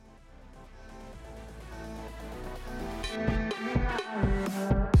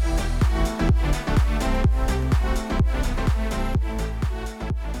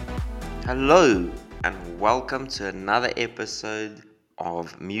Hello, and welcome to another episode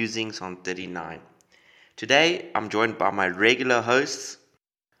of Musings on 39. Today, I'm joined by my regular hosts,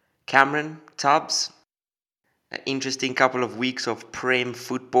 Cameron, Tubbs. An interesting couple of weeks of Prem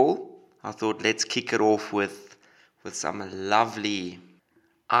football. I thought let's kick it off with some lovely,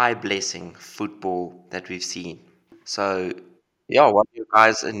 eye-blessing football that we've seen. So, yeah, what are your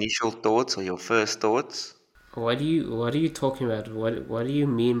guys' initial thoughts or your first thoughts? What are you talking about? What do you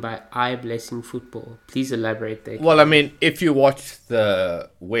mean by eye blessing football? Please elaborate there. Well, I mean, if you watched the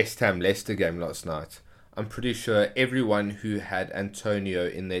West Ham Leicester game last night, I'm pretty sure everyone who had Antonio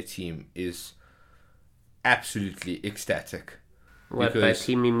in their team is absolutely ecstatic. What by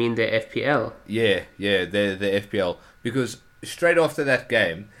team you mean the FPL? Yeah, the FPL. Because straight after that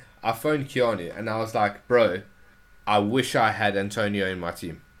game, I phoned Keanu and I was like, bro, I wish I had Antonio in my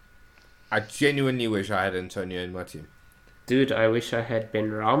team. I genuinely wish I had Antonio in my team. Dude, I wish I had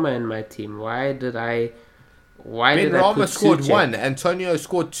Ben Rama in my team. Why did I Rama put scored Suchek? 1, Antonio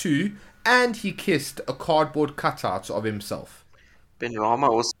scored 2, and he kissed a cardboard cutout of himself. Ben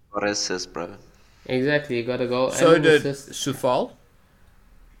Rama also got assist, bro. Exactly, you got a goal So and an did assist. Sufal.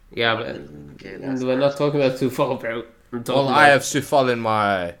 Yeah, but Okay, that's we're not talking about Sufal, bro. I'm talking Well, about I have Sufal in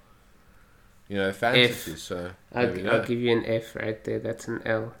my, fantasy. F. So I'll give you an F right there. That's an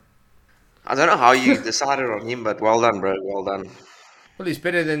L. I don't know how you decided on him, but well done, bro. Well done. Well, he's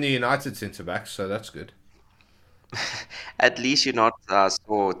better than the United centre backs, so that's good. At least you're not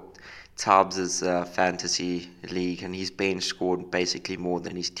saw Tubbs' fantasy league, and his bench scored basically more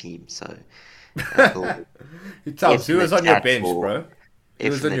than his team. So, Tubbs, who was on your chat bench, for- bro? Who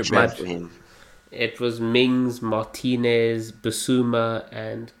was on your infinite chat bench? for him. It was Mings, Martinez, Basuma,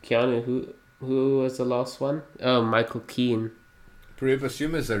 and Keanu. Who was the last one? Oh, Michael Keane.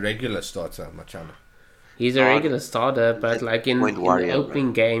 Basuma is a regular starter, Machado. He's a regular starter, but like in Point the warrior,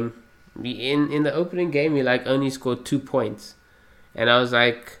 opening game, in the opening game, he like only scored 2 points, and I was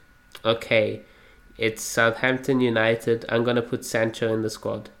like, okay, it's Southampton United. I'm gonna put Sancho in the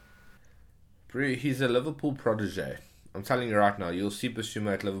squad. Bro, he's a Liverpool protege. I'm telling you right now, you'll see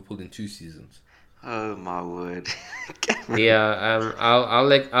Basuma at Liverpool in 2 seasons. Oh my word! Yeah, I'll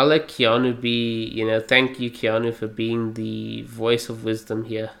let Keanu be. Thank you, Keanu, for being the voice of wisdom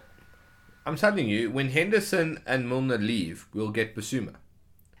here. I'm telling you, when Henderson and Milner leave, we'll get Basuma.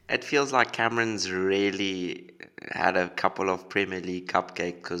 It feels like Cameron's really had a couple of Premier League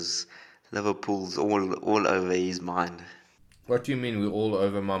cupcake because Liverpool's all over his mind. What do you mean we're all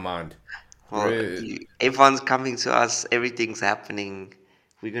over my mind? Well, Bro, everyone's coming to us. Everything's happening.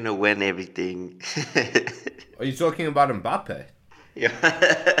 We're gonna win everything. are you talking about Mbappe? Yeah.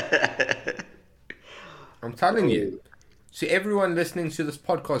 I'm telling you. See, everyone listening to this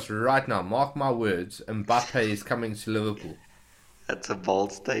podcast right now, mark my words, Mbappe is coming to Liverpool. That's a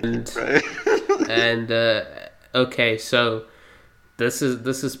bold statement, bro. And okay, so this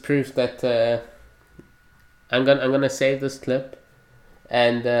is proof that I'm gonna save this clip.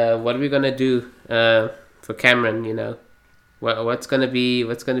 And what are we gonna do for Cameron? What's gonna be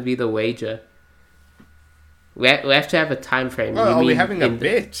the wager? We have to have a time frame. Oh, You are we mean having a in the-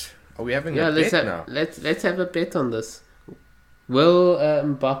 bet? Are we having Yeah, a let's bet now? let's have a bet on this. Will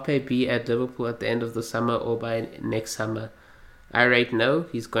Mbappe be at Liverpool at the end of the summer or by next summer? I rate no.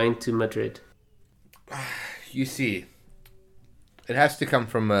 He's going to Madrid. You see, it has to come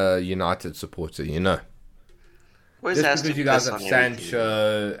from a United supporter, Where's Just because you guys have on everything?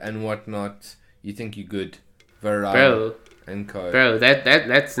 Sancho and whatnot, you think you're good. Varane Bro, and co. bro,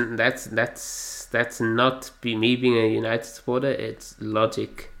 that's not me being a United supporter. It's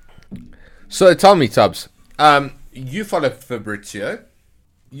logic. So tell me, Tubbs, you follow Fabrizio.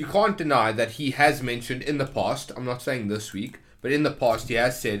 You can't deny that he has mentioned in the past, I'm not saying this week, but in the past he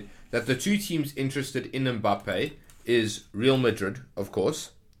has said that the two teams interested in Mbappe is Real Madrid, of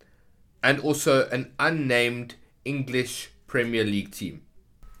course, and also an unnamed English Premier League team.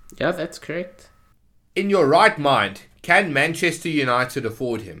 Yeah, that's correct. In your right mind, can Manchester United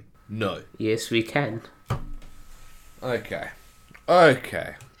afford him? No. Yes, we can. Okay.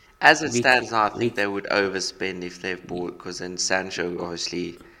 As it We- stands now, I think we- they would overspend if they bought, because then Sancho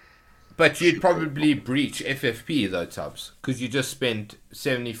obviously. But you'd probably breach FFP though, Tubbs, because you just spent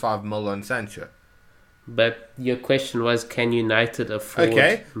 75 mil on Sancho. But your question was, can United afford?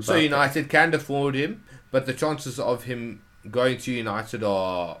 Okay, so Mbappe? United can afford him, but the chances of him going to United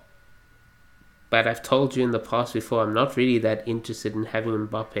are... But I've told you in the past before, I'm not really that interested in having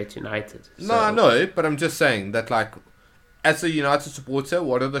Mbappe at United. No, I know, but I'm just saying that, like, as a United supporter,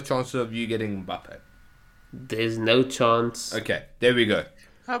 what are the chances of you getting Mbappe? There's no chance. Okay, there we go.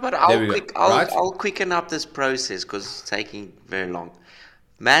 No, but There we go. Right? I'll quicken up this process because it's taking very long.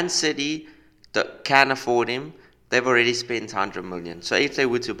 Man City can afford him. They've already spent 100 million. So if they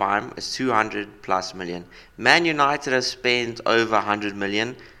were to buy him, it's 200 plus million. Man United has spent over 100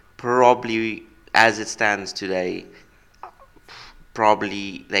 million. Probably, as it stands today,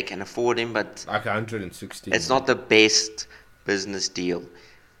 probably they can afford him, but Like 160. it's not the best business deal.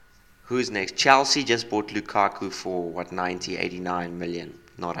 Who's next? Chelsea just bought Lukaku for, 90, 89 million.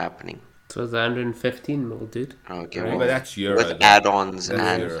 Not happening. It was 115 mil, dude. Okay, Right. well, But that's Euro, with though. add-ons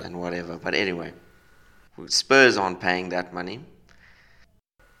That's Euro. and whatever. But anyway, Spurs aren't paying that money.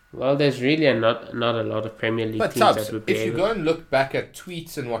 Well, there's really not a lot of Premier League But teams Tubbs, that would be if you able. go and look back at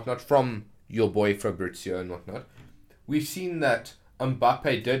tweets and whatnot from your boy Fabrizio and whatnot, we've seen that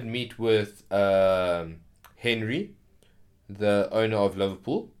Mbappe did meet with Henry, the owner of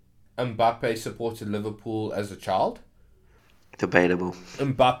Liverpool. Mbappe supported Liverpool as a child. Debatable.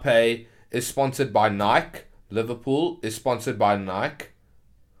 Mbappe is sponsored by Nike. Liverpool is sponsored by Nike.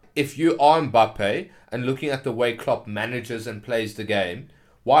 If you are Mbappe and looking at the way Klopp manages and plays the game,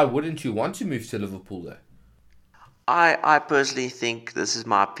 why wouldn't you want to move to Liverpool though? I personally think, this is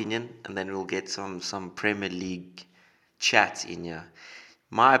my opinion, and then we'll get some Premier League chat in here.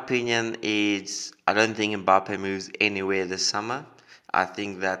 My opinion is I don't think Mbappe moves anywhere this summer. I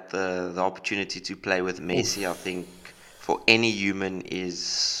think that the opportunity to play with Messi, I think for any human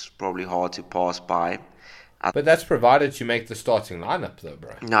is probably hard to pass by. But that's provided you make the starting lineup though,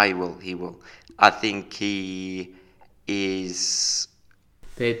 bro. No, he will. I think he is.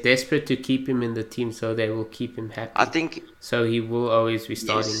 They're desperate to keep him in the team, so they will keep him happy. I think So he will always be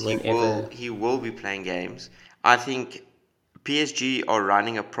starting yes, whenever. he will be playing games. I think PSG are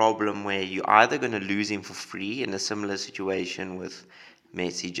running a problem where you're either going to lose him for free in a similar situation with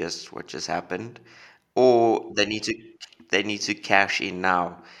Messi, just what just happened, or they need to cash in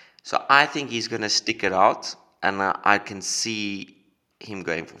now. So I think he's going to stick it out, and I can see him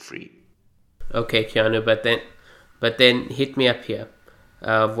going for free. Okay, Keanu, but then hit me up here.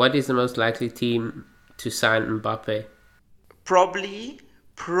 What is the most likely team to sign Mbappe? Probably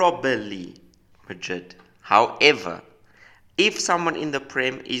Madrid. However, if someone in the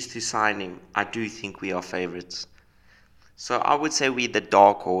Prem is to sign him, I do think we are favourites. So I would say we're the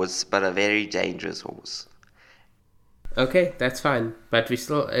dark horse, but a very dangerous horse. Okay, that's fine. But we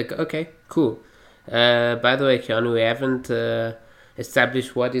still okay, cool. By the way, Keanu, we haven't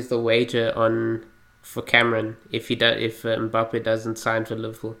established what is the wager on for Cameron if Mbappe doesn't sign for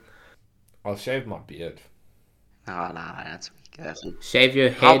Liverpool. I'll shave my beard. No, that's weak. That's weak. Shave your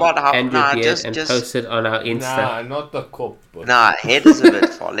How head about and your beard just and post it on our Insta. Nah, not the cop. But head is a bit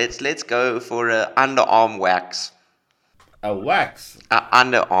far. Let's go for a underarm wax. a wax.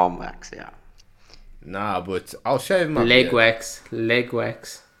 Underarm wax, yeah. Nah, but I'll shave my Leg beard.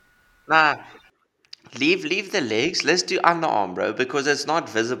 wax. Nah, leave the legs. Let's do underarm, bro, because it's not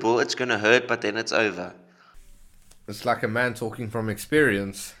visible. It's gonna hurt, but then it's over. It's like a man talking from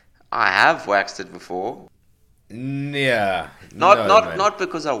experience. I have waxed it before. Yeah. Not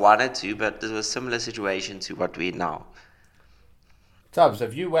because I wanted to, but there was a similar situation to what we're now. Tubbs,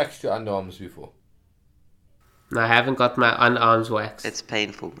 have you waxed your underarms before? No, I haven't got my underarms waxed. It's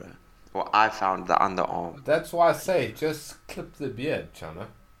painful, bro. Well, I found the underarm. That's why I say just clip the beard, Chana.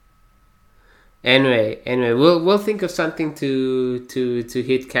 Anyway, we'll think of something to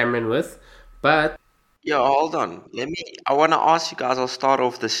hit Cameron with, but Yeah, hold on. I want to ask you guys, I'll start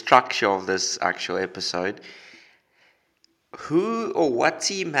off the structure of this actual episode. Who or what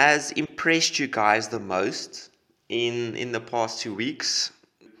team has impressed you guys the most in the past 2 weeks?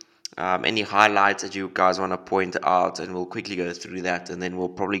 Any highlights that you guys want to point out, and we'll quickly go through that, and then we'll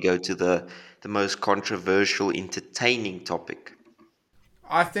probably go to the most controversial, entertaining topic.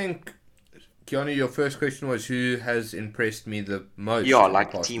 I think, Keanu, your first question was who has impressed me the most? Yeah, in the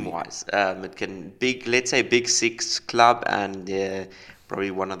like past team week? wise. It can let's say big six club, and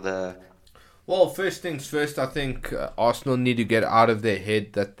probably one of the. Well, first things first, I think Arsenal need to get out of their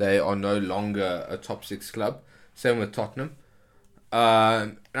head that they are no longer a top six club. Same with Tottenham.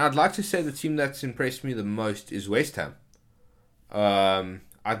 And I'd like to say the team that's impressed me the most is West Ham.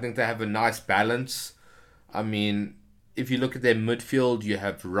 I think they have a nice balance. I mean, if you look at their midfield, you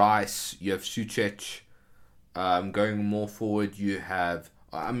have Rice, you have Suchek. Going more forward, you have...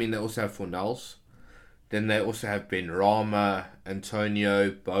 they also have Fornals. Then they also have Ben Rama,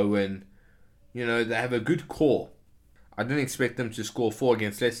 Antonio, Bowen. You know, they have a good core. I didn't expect them to score 4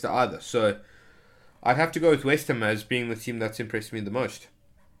 against Leicester either. So, I'd have to go with West Ham as being the team that's impressed me the most.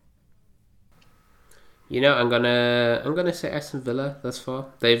 you know, I'm gonna say Aston Villa thus far.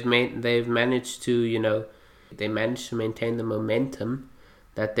 They've managed to maintain the momentum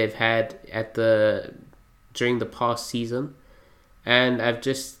that they've had during the past season. and I've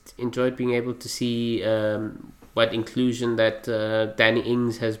just enjoyed being able to see what inclusion that Danny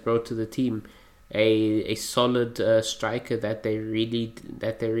Ings has brought to the team. A solid striker that they really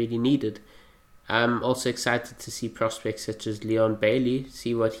needed. I'm also excited to see prospects such as Leon Bailey,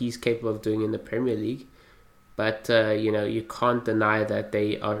 see what he's capable of doing in the Premier League. But you can't deny that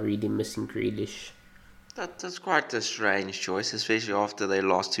they are really missing Grealish. That's quite a strange choice, especially after they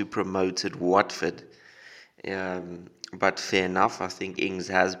lost to promoted Watford. But fair enough, I think Ings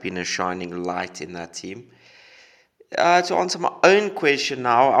has been a shining light in that team. To answer my own question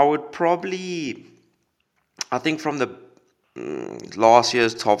now, I think from the last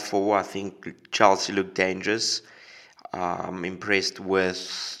year's top four, I think Chelsea looked dangerous. I'm impressed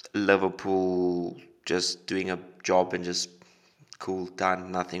with Liverpool just doing a job and just cool,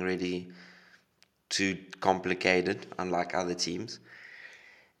 done, nothing really too complicated, unlike other teams.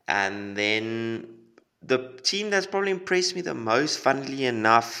 And then the team that's probably impressed me the most, funnily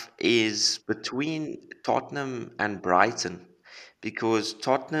enough, is between Tottenham and Brighton. Because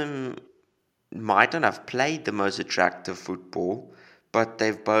Tottenham might not have played the most attractive football, but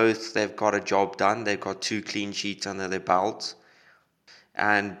they've got a job done. They've got 2 clean sheets under their belts.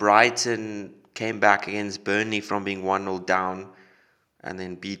 And Brighton came back against Burnley from being 1-0 down and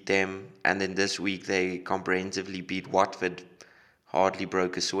then beat them. And then this week they comprehensively beat Watford, hardly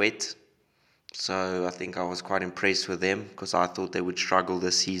broke a sweat. So I think I was quite impressed with them because I thought they would struggle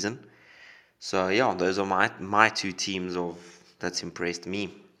this season. So yeah, those are my 2 teams that's impressed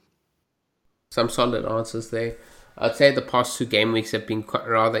me. Some solid answers there. I'd say the past 2 game weeks have been quite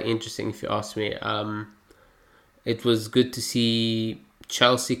rather interesting, if you ask me. It was good to see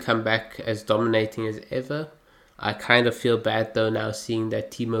Chelsea come back as dominating as ever. I kind of feel bad though now seeing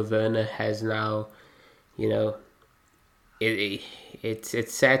that Timo Werner has now,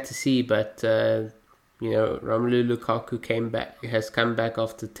 it's sad to see, but Romelu Lukaku has come back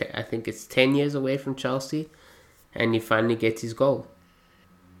after I think it's 10 years away from Chelsea, and he finally gets his goal.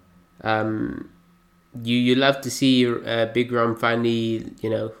 You love to see Big Rom finally,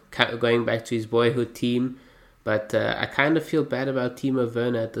 going back to his boyhood team, but I kind of feel bad about Timo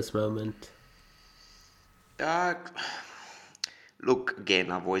Werner at this moment. Uh, Look,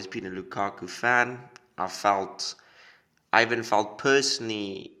 again, I've always been a Lukaku fan. I even felt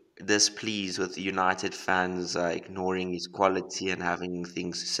personally displeased with United fans ignoring his quality and having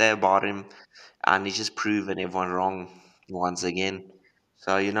things to say about him, and he's just proven everyone wrong once again.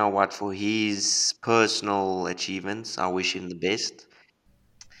 So you know what? For his personal achievements, I wish him the best.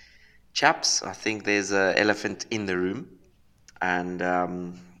 Chaps, I think there's an elephant in the room, and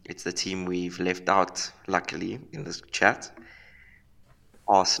it's the team we've left out, luckily, in this chat.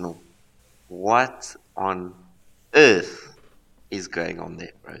 Arsenal. What on earth is going on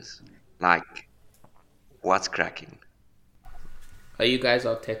there, bros? Like, what's cracking? Are you guys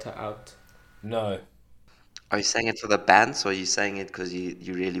Arteta out? No. Are you saying it for the bands, or are you saying it because you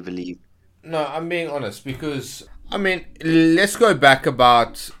really believe? No, I'm being honest because, let's go back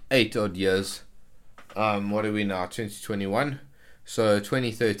about 8 odd years. What are we now? 2021? So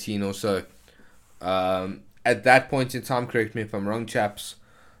 2013 or so. At that point in time, correct me if I'm wrong, chaps,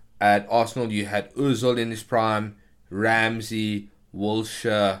 at Arsenal you had Ozil in his prime, Ramsey,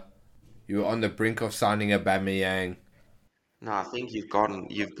 Wilshere. You were on the brink of signing Aubameyang. No, I think you've gone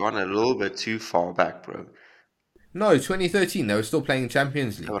a little bit too far back, bro. No, 2013, they were still playing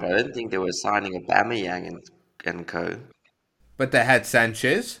Champions League. But I don't think they were signing Aubameyang and co. But they had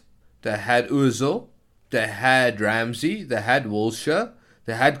Sanchez, they had Ozil, they had Ramsey, they had Wilshere,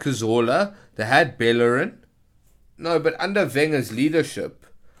 they had Cazorla, they had Bellerin. No, but under Wenger's leadership,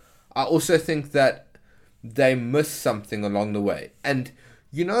 I also think that they missed something along the way. And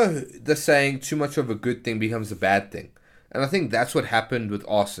the saying, too much of a good thing becomes a bad thing. And I think that's what happened with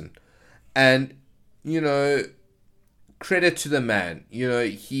Arsene. And, credit to the man.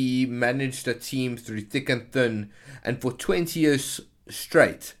 He managed a team through thick and thin. And for 20 years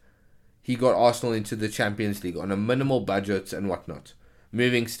straight, he got Arsenal into the Champions League on a minimal budget and whatnot.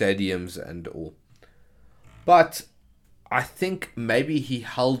 Moving stadiums and all. But I think maybe he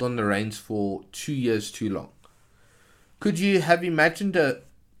held on the reins for 2 years too long. Could you have imagined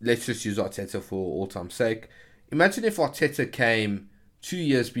let's just use Arteta for all time's sake. Imagine if Arteta came 2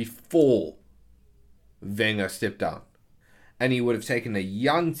 years before Wenger stepped down. And he would have taken a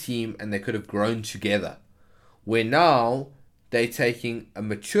young team and they could have grown together. Where now they're taking a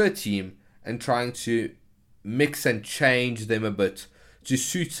mature team and trying to mix and change them a bit to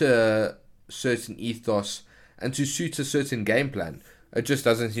suit a certain ethos and to suit a certain game plan. It just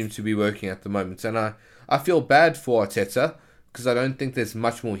doesn't seem to be working at the moment. And I feel bad for Arteta because I don't think there's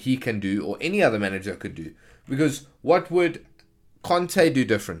much more he can do or any other manager could do. Because what would Conte do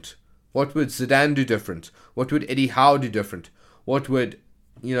different? What would Zidane do different? What would Eddie Howe do different? What would,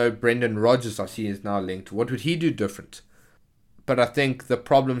 Brendan Rodgers, I see, is now linked. What would he do different? But I think the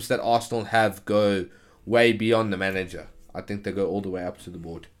problems that Arsenal have go way beyond the manager. I think they go all the way up to the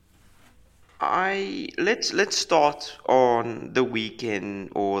board. Let's start on the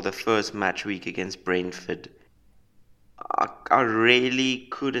weekend or the first match week against Brentford. I really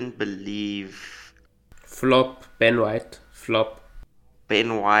couldn't believe Flop, Ben White, flop.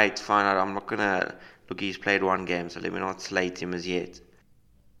 Ben White. Fine, I'm not gonna look. He's played one game, so let me not slate him as yet.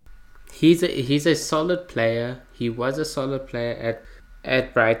 He's a solid player. He was a solid player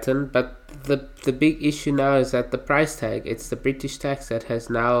at Brighton, but the big issue now is that the price tag. It's the British tax that has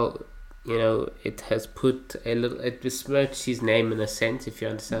now, it has put it besmirched his name in a sense, if you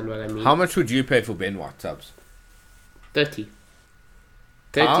understand what I mean. How much would you pay for Ben White, Tubbs? 30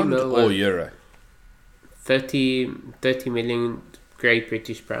 Pound mil or euro? 30 million Great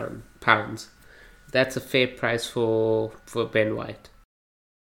British pounds. That's a fair price for Ben White.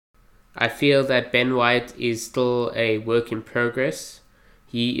 I feel that Ben White is still a work in progress.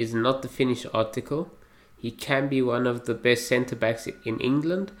 He is not the finished article. He can be one of the best centre-backs in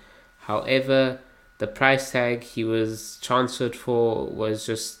England. However, the price tag he was transferred for was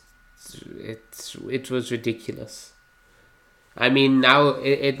just... It was ridiculous. I mean, now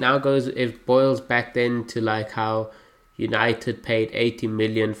it boils back then to like how United paid 80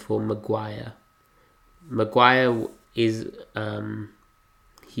 million for Maguire. Maguire is...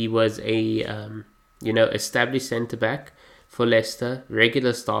 he was a established centre back for Leicester,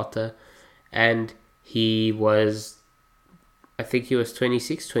 regular starter, and he was, I think he was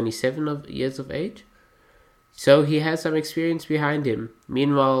 26, 27 years of age. So he has some experience behind him.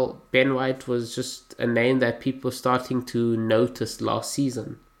 Meanwhile, Ben White was just a name that people were starting to notice last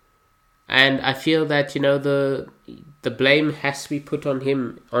season. And I feel that, the blame has to be put on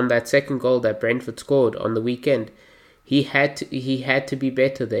him on that second goal that Brentford scored on the weekend. He had to be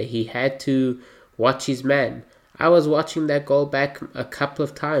better there. He had to watch his man. I was watching that goal back a couple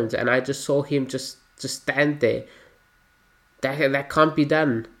of times, and I just saw him just stand there. That can't be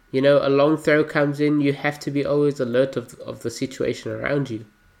done. A long throw comes in. You have to be always alert of the situation around you.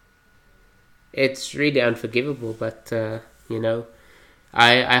 It's really unforgivable, but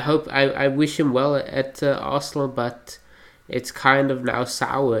I hope I wish him well at Arsenal, but it's kind of now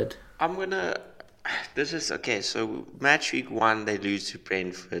soured. This is okay. So match week 1, they lose to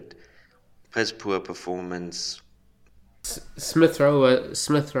Brentford. His poor performance. Smith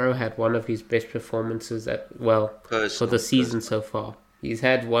Rowe had one of his best performances for the season so far. He's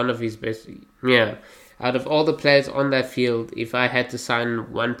had one of his best. Yeah, out of all the players on that field, if I had to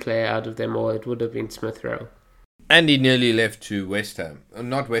sign one player out of them all, it would have been Smith Rowe. And he nearly left to West Ham.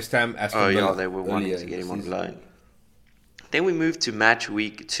 Not West Ham, Aston Villa. Oh yeah, they were wanting to get him on loan. Then we moved to match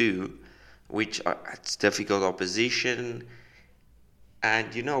week 2, which it's difficult opposition,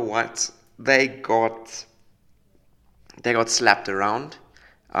 and you know what? They got slapped around.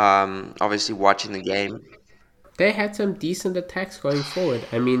 Obviously, watching the game, they had some decent attacks going forward.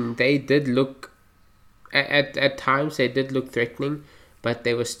 I mean, they did look at times they did look threatening, but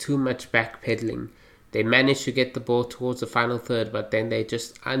there was too much backpedaling. They managed to get the ball towards the final third, but then they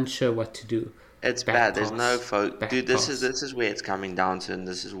just unsure what to do. It's bad. There's no focus. Dude, this is where it's coming down to, and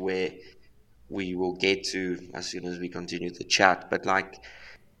this is where we will get to as soon as we continue the chat. But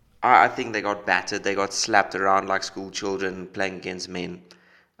I think they got battered. They got slapped around like school children playing against men.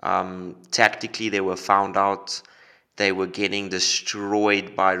 Tactically, they were found out. They were getting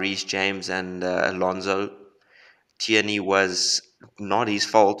destroyed by Reece James and Alonso. Tierney was not his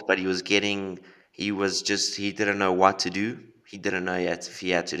fault, but he didn't know what to do. He didn't know if he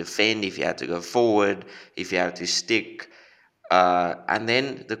had to defend, if he had to go forward, if he had to stick. And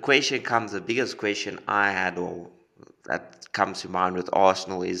then the biggest question I had, or that comes to mind with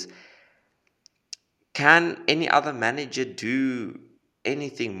Arsenal, is can any other manager do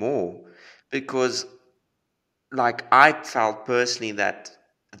anything more? Because I felt personally that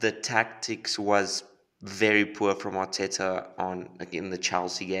the tactics was very poor from Arteta in the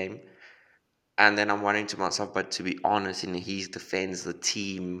Chelsea game. And then I'm wondering to myself, but to be honest, in his defense, the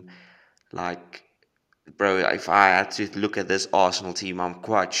team, bro, if I had to look at this Arsenal team, I'm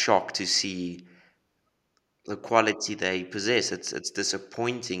quite shocked to see the quality they possess. It's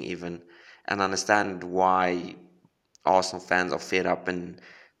disappointing even, and I understand why Arsenal fans are fed up and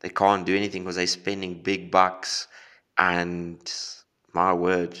they can't do anything because they're spending big bucks. And my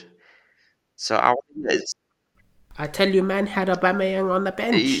word, so I tell you, man had Aubameyang on the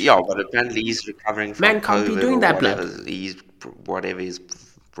bench. Yeah, but apparently he's recovering from man can't COVID be doing that, whatever is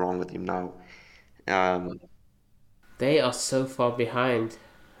wrong with him now. They are so far behind.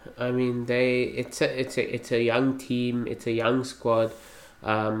 I mean, it's a young team. It's a young squad.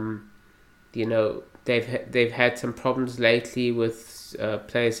 Um, they've had some problems lately with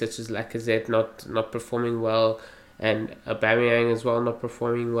players such as Lacazette not performing well, and Aubameyang as well not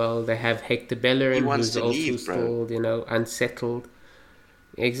performing well. They have Hector He Bellerin, wants who's to also leave, bro. still unsettled.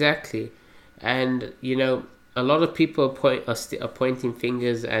 Exactly, and a lot of people are pointing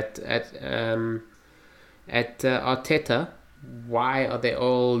fingers at Arteta. Why are they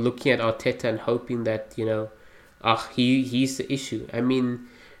all looking at Arteta and hoping that he's the issue? I mean,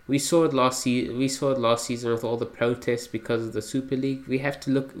 we saw it last season. We saw it last season with all the protests because of the Super League. We have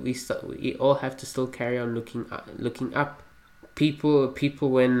to look. We all have to still carry on looking up. People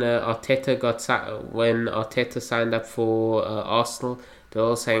when Arteta signed up for Arsenal, they're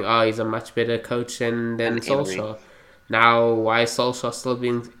all saying, "Oh, he's a much better coach than And Emery. Solskjaer." Now, why is Solskjaer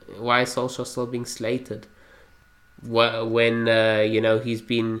still being slated? When he's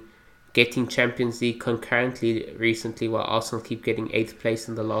been getting Champions League concurrently recently, while Arsenal keep getting eighth place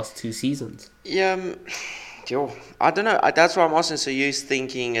in the last 2 seasons. Yeah, yo, I don't know. That's what I'm asking. So you're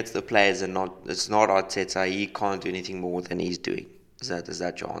thinking it's the players and it's not Arteta. He can't do anything more than he's doing. Is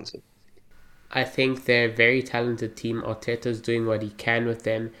that your answer? I think they're a very talented team. Arteta's doing what he can with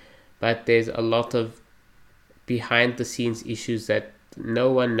them, but there's a lot of behind the scenes issues that no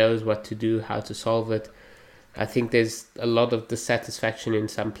one knows what to do, how to solve it. I think there's a lot of dissatisfaction in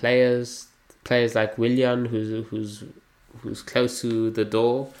some players like Willian, who's close to the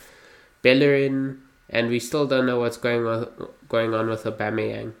door, Bellerin, and we still don't know what's going on with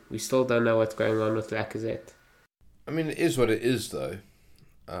Aubameyang. We still don't know what's going on with Lacazette. I mean, it is what it is, though.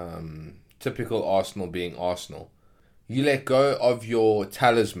 Typical Arsenal being Arsenal. You let go of your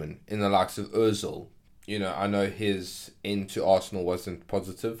talisman in the likes of Ozil. I know his end to Arsenal wasn't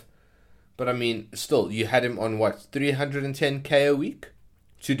positive. But I mean, still, you had him on what, 310k a week?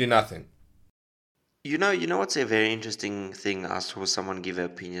 To do nothing. You know what's a very interesting thing? I saw someone give an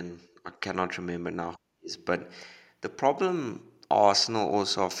opinion. I cannot remember now. But the problem Arsenal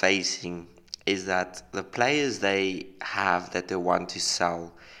also are facing is that the players they have that they want to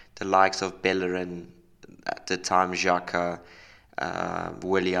sell, the likes of Bellerin, at the time Xhaka,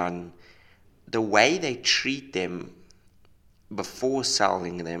 Willian, the way they treat them before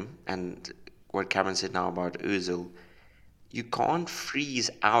selling them, and what Cameron said now about Özil, you can't freeze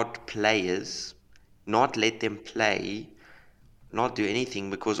out players, not let them play, not do anything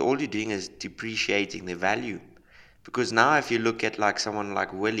because all you're doing is depreciating their value. Because now, if you look at like someone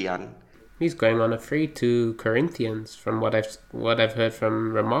like Willian, He's going on a free to Corinthians, from what I've heard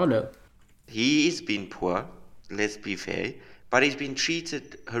from Romano. he's been poor, let's be fair, but he's been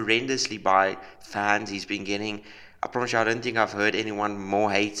treated horrendously by fans. He's been getting, I promise you, I don't think I've heard anyone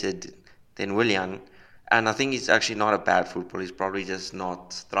more hated than Willian. And I think he's actually not a bad footballer, he's probably just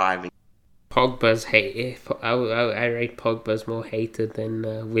not thriving. Pogba's hate. I rate Pogba's more hated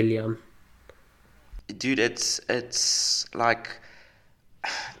than Willian. Dude, it's like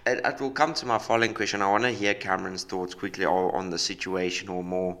it will come to my following question. I want to hear Cameron's thoughts quickly on the situation or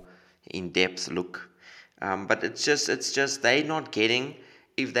more in-depth look. But it's just they not getting,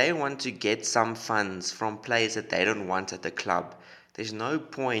 if they want to get some funds from players that they don't want at the club, there's no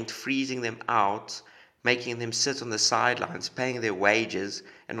point freezing them out, making them sit on the sidelines, paying their wages,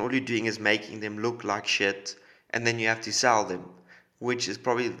 and all you're doing is making them look like shit, and then you have to sell them, which is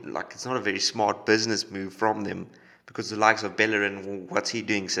probably like it's not a very smart business move from them because the likes of Bellerin, what's he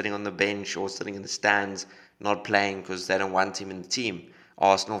doing sitting on the bench or sitting in the stands not playing because they don't want him in the team?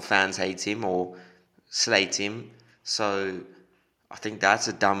 Arsenal fans hate him or slate him. So I think that's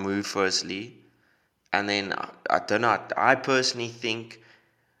a dumb move, firstly. And then I don't know. I personally think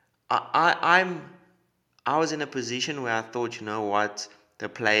I was in a position where I thought, you know what, the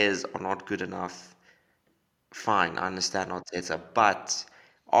players are not good enough. Fine, I understand Arteta, but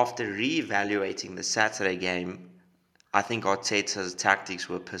after re-evaluating the Saturday game, I think Arteta's tactics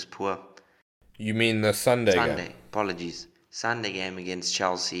were piss poor. You mean the Sunday game? Sunday, apologies. Sunday game against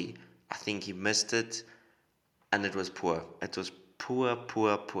Chelsea, I think he missed it, and it was poor. It was poor,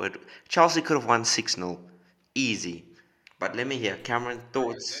 poor, poor. Chelsea could have won 6-0. Easy. But let me hear, Cameron,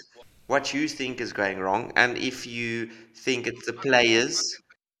 thoughts. What you think is going wrong, and if you think it's the players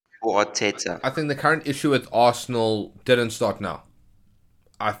or Arteta. I think the current issue with Arsenal didn't start now.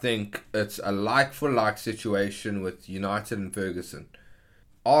 I think it's a like-for-like situation with United and Ferguson.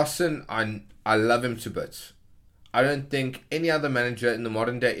 Arsene, I love him to bits. I don't think any other manager in the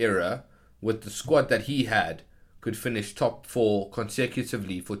modern day era with the squad that he had could finish top 4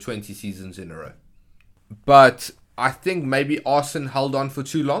 consecutively for 20 seasons in a row. But I think maybe Arsene held on for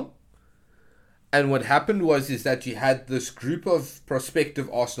too long. And what happened is that you had this group of prospective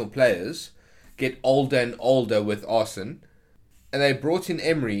Arsenal players get older and older with Arsene, and they brought in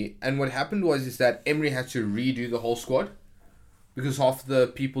Emery. And what happened is that Emery had to redo the whole squad because half the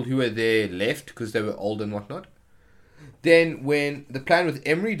people who were there left because they were old and whatnot. Then when the plan with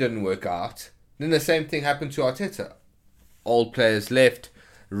Emery didn't work out, then the same thing happened to Arteta. Old players left.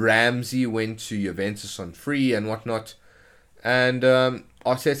 Ramsey went to Juventus on free and whatnot. And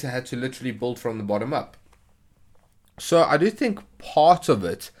Arteta had to literally build from the bottom up. So I do think part of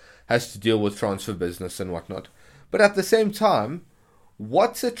it has to deal with transfer business and whatnot. But at the same time,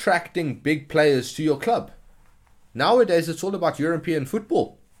 what's attracting big players to your club? Nowadays, it's all about European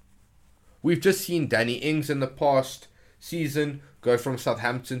football. We've just seen Danny Ings in the past season go from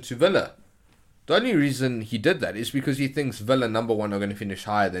Southampton to Villa. The only reason he did that is because he thinks Villa, number one, are going to finish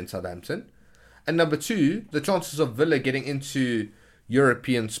higher than Southampton. And number two, the chances of Villa getting into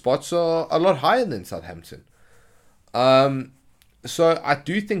European spots are a lot higher than Southampton. So I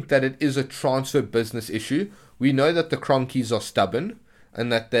do think that it is a transfer business issue. We know that the Cronkies are stubborn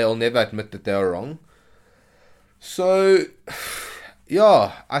and that they'll never admit that they are wrong. So,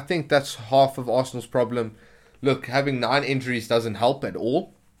 yeah, I think that's half of Arsenal's problem. Look, having 9 injuries doesn't help at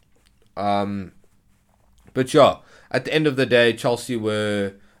all. But yeah, at the end of the day, Chelsea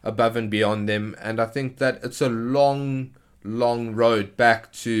were above and beyond them. And I think that it's a long, long road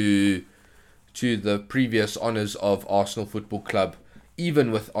back to the previous honours of Arsenal Football Club,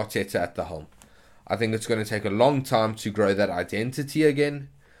 even with Arteta at the helm. I think it's going to take a long time to grow that identity again.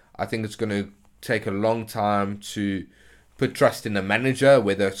 I think it's going to take a long time to put trust in a manager,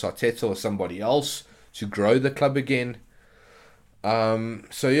 whether it's Arteta or somebody else, to grow the club again.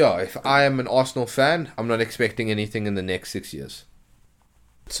 So yeah, if I am an Arsenal fan, I'm not expecting anything in the next 6 years.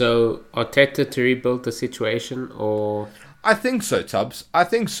 So Arteta to rebuild the situation, or? I think so, Tubbs. I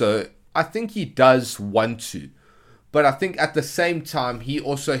think so. I think he does want to. But I think at the same time, he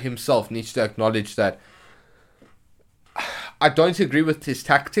also himself needs to acknowledge that I don't agree with his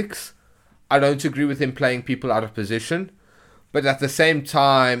tactics. I don't agree with him playing people out of position. But at the same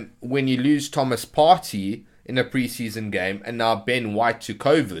time, when you lose Thomas Partey in a preseason game and now Ben White to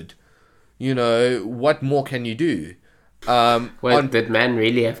COVID, you know, what more can you do? Did man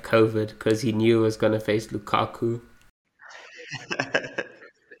really have COVID because he knew he was going to face Lukaku?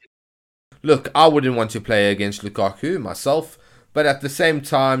 Look, I wouldn't want to play against Lukaku myself, but at the same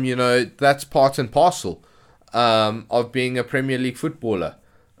time, you know, that's part and parcel of being a Premier League footballer.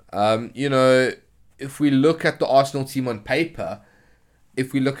 You know, if we look at the Arsenal team on paper,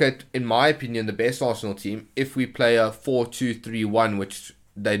 if we look at, in my opinion, the best Arsenal team, if we play a 4-2-3-1, which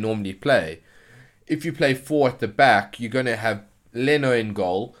they normally play, if you play 4 at the back, you're going to have Leno in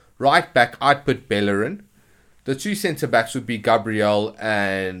goal. Right back, I'd put Bellerin. The 2 centre-backs would be Gabriel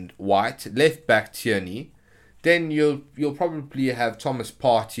and White. Left back, Tierney. Then you'll probably have Thomas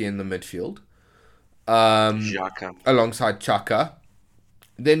Partey in the midfield. Xhaka. Alongside Chaka.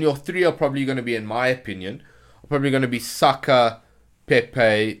 Then your 3 are probably going to be, in my opinion, probably going to be Saka,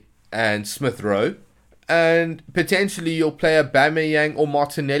 Pepe, and Smith Rowe. And potentially you'll play Aubameyang or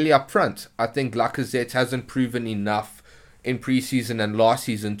Martinelli up front. I think Lacazette hasn't proven enough in pre-season and last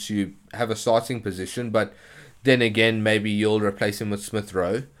season to have a starting position, but then again, maybe you'll replace him with Smith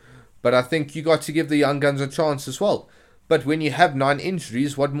Rowe. But I think you got to give the young guns a chance as well. But when you have 9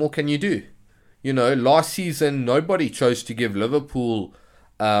 injuries, what more can you do? You know, last season, nobody chose to give Liverpool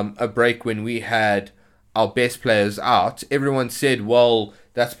a break when we had our best players out. Everyone said, well,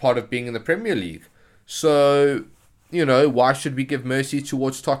 that's part of being in the Premier League. So, you know, why should we give mercy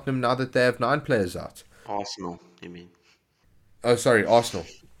towards Tottenham now that they have 9 players out? Arsenal, you mean? Oh, sorry, Arsenal.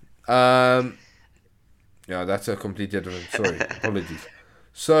 Yeah, that's a completely different story. Apologies.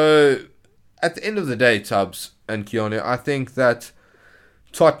 So, at the end of the day, Tubbs and Keanu, I think that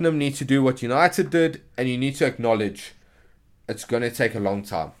Tottenham need to do what United did, and you need to acknowledge it's going to take a long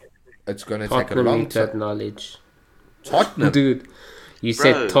time. It's going to take a long time. Acknowledge. Tottenham? Dude, you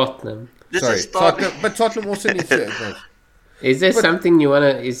said Tottenham. Sorry, Tottenham, but Tottenham also needs to acknowledge. Is there something you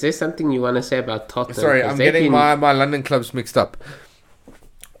wanna say about Tottenham? Sorry, I'm getting my London clubs mixed up.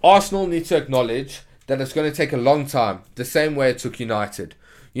 Arsenal need to acknowledge that it's going to take a long time, the same way it took United.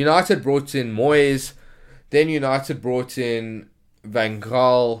 United brought in Moyes, then United brought in Van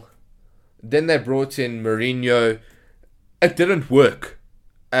Gaal, then they brought in Mourinho. It didn't work,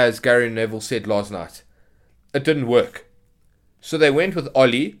 as Gary Neville said last night. It didn't work. So they went with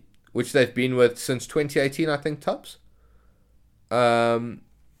Oli, which they've been with since 2018, I think, Tubbs.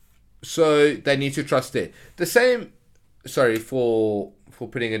 So they need to trust there. The same, sorry for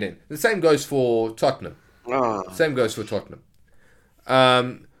putting it in. The same goes for Tottenham. Oh. Same goes for Tottenham.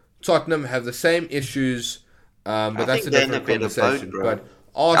 Tottenham have the same issues, but I that's a think they're in a different better conversation. boat, bro. But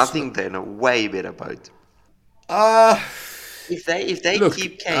I Arsenal, think they're in a way better boat. uh, If they look,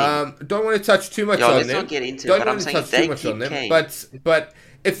 keep Kane, don't want to touch too much yeah, on let's not them. get into it. Don't But I'm want to saying touch if too they much on keep them. Kane, But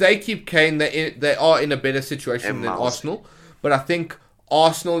if they keep Kane, they are in a better situation And than Miles. Arsenal. But I think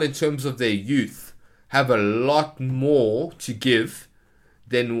Arsenal, in terms of their youth, have a lot more to give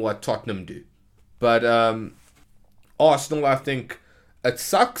than what Tottenham do. But Arsenal, I think it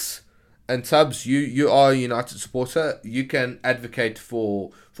sucks. And Tubbs, you are a United supporter. You can advocate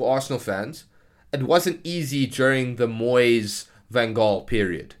for Arsenal fans. It wasn't easy during the Moyes Van Gaal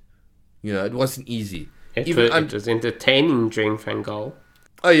period. You know, it wasn't easy. It was entertaining during Van Gaal.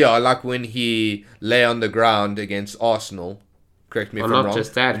 Oh yeah, like when he lay on the ground against Arsenal. Correct me if Well, I'm not wrong.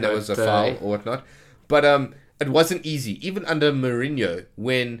 just that, and there was a but, foul or whatnot. But it wasn't easy. Even under Mourinho,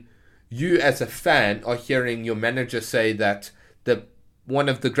 when you as a fan are hearing your manager say that one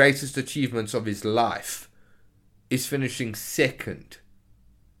of the greatest achievements of his life is finishing second.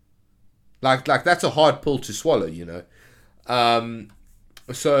 Like that's a hard pill to swallow, you know.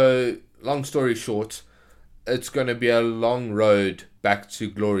 So long story short, it's going to be a long road back to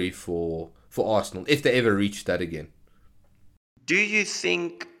glory for Arsenal if they ever reach that again. do you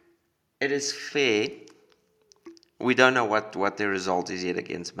think it is fair? We don't know what the result is yet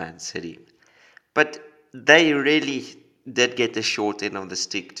against Man City, but they really did get the short end of the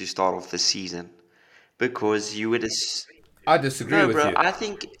stick to start off the season because you would. I disagree No, with bro. you. I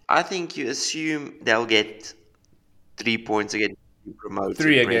think you assume they'll get 3 points against promoted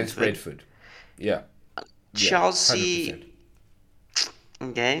 3 against Brentford. Yeah. Chelsea. 100%.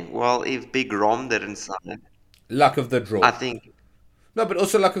 Okay, well, if Big Rom didn't sign, Luck of the draw. I think No, but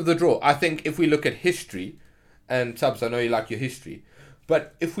also luck of the draw. I think if we look at history, and Tubbs, I know you like your history,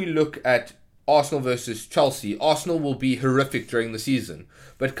 but if we look at Arsenal versus Chelsea, Arsenal will be horrific during the season,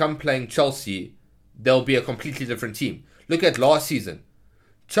 but come playing Chelsea, they'll be a completely different team. Look at last season.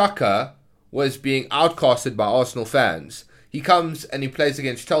 Chaka was being outcasted by Arsenal fans. He comes and he plays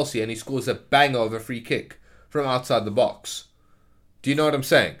against Chelsea and he scores a banger of a free kick from outside the box. Do you know what I'm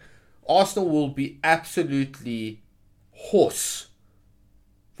saying? Arsenal will be absolutely horse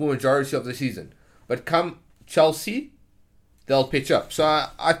for majority of the season. But come Chelsea, they'll pitch up. So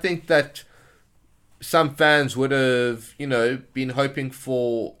I think that some fans would have, been hoping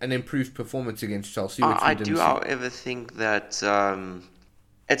for an improved performance against Chelsea, which I we didn't do, see. however, think that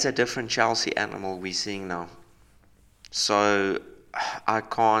it's a different Chelsea animal we're seeing now. So I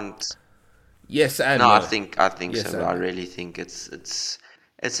can't. Yes and No, no. I think Yes, so. I I know. really think it's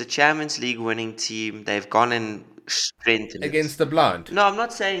a Champions League winning team. They've gone and strengthened it. Against the blind. No, I'm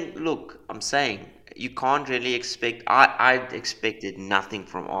not saying. Look, I'm saying you can't really expect. I expected nothing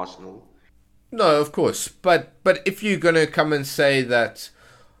from Arsenal. No, of course. But if you're gonna come and say that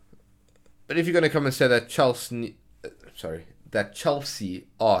Chelsea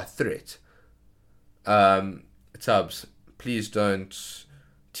are a threat, Tubbs, please don't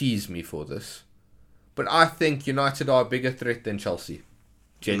tease me for this. But I think United are a bigger threat than Chelsea.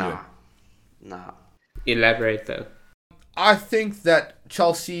 Genuine. Nah. Elaborate though. I think that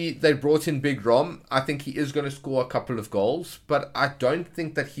Chelsea, they brought in Big Rom. I think he is going to score a couple of goals, but I don't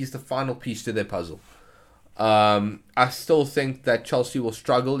think that he's the final piece to their puzzle. I still think that Chelsea will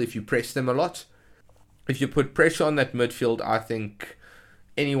struggle if you press them a lot. If you put pressure on that midfield, I think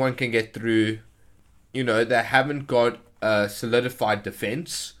anyone can get through. They haven't got a solidified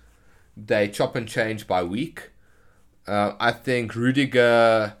defense. They chop and change by week. I think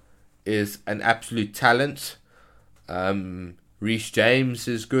Rudiger is an absolute talent. Reece James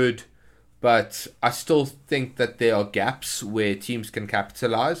is good, but I still think that there are gaps where teams can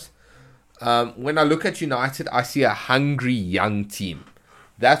capitalize. When I look at United, I see a hungry young team.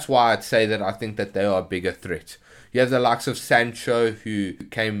 That's why I'd say that I think that they are a bigger threat. You have the likes of Sancho, who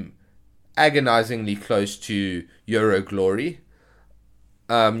came agonizingly close to Euro glory.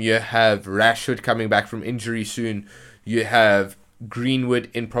 You have Rashford coming back from injury soon. You have Greenwood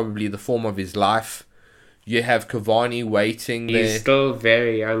in probably the form of his life. You have Cavani waiting there. He's still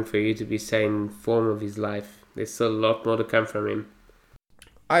very young for you to be saying form of his life. There's still a lot more to come from him.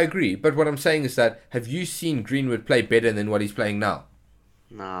 I agree, but what I'm saying is that have you seen Greenwood play better than what he's playing now?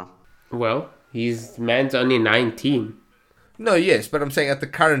 Nah. Well, man's only 19. No, yes, but I'm saying at the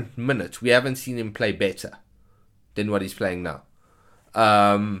current minute, we haven't seen him play better than what he's playing now.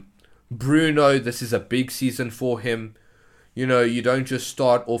 Bruno, this is a big season for him. You don't just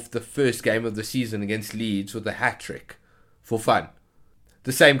start off the first game of the season against Leeds with a hat-trick for fun.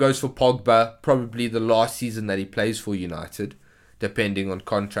 The same goes for Pogba, probably the last season that he plays for United, depending on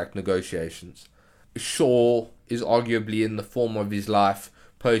contract negotiations. Shaw is arguably in the form of his life,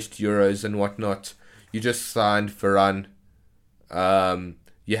 post Euros and whatnot. You just signed Varane.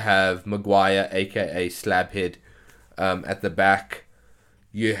 You have Maguire, aka Slabhead, at the back.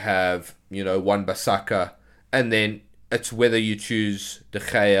 You have, Wan-Bissaka, and then it's whether you choose De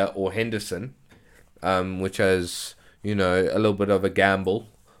Gea or Henderson, which has, a little bit of a gamble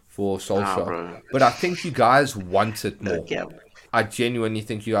for Solskjaer. Bro. But I think you guys wanted more. Okay. I genuinely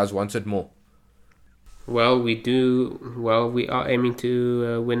think you guys wanted more. Well, we do. Well, we are aiming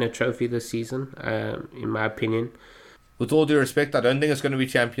to win a trophy this season, in my opinion. With all due respect, I don't think it's going to be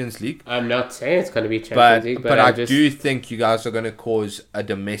Champions League. I'm not saying it's going to be Champions League, but I do think you guys are going to cause a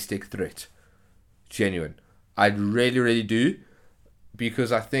domestic threat. Genuine. I really, really do.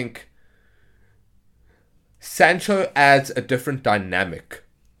 Because I think Sancho adds a different dynamic.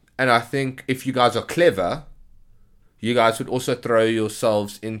 And I think if you guys are clever, you guys would also throw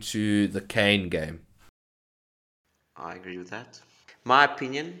yourselves into the Kane game. I agree with that. My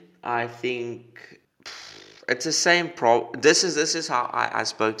opinion, I think it's the same problem. This is how I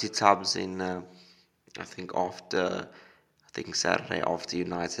spoke to Tubbs in I think Saturday after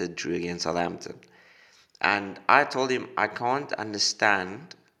United drew against Southampton, and I told him I can't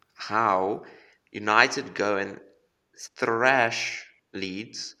understand how United go and thrash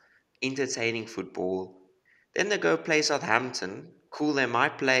Leeds, entertaining football. Then they go play Southampton. Cool, they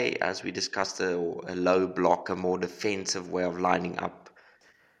might play, as we discussed, a low block, a more defensive way of lining up.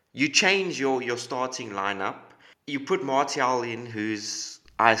 You change your starting lineup. You put Martial in, who's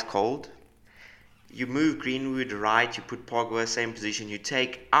ice cold. You move Greenwood right. You put Pogba same position. You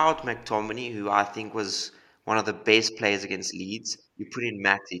take out McTominay, who I think was one of the best players against Leeds. You put in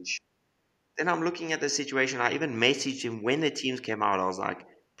Matic. Then I'm looking at the situation. I even messaged him when the teams came out. I was like,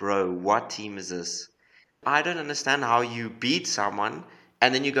 bro, what team is this? I don't understand how you beat someone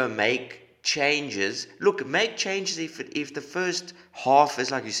and then you go make changes. Look, make changes if the first half is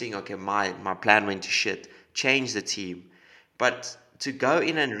like you're saying, okay, my plan went to shit. Change the team. But to go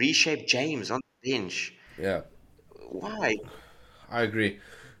in and reshape James on the bench. Yeah. Why? I agree.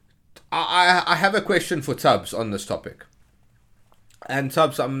 I have a question for Tubbs on this topic. And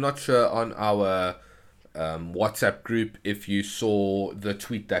Tubbs, I'm not sure on our WhatsApp group if you saw the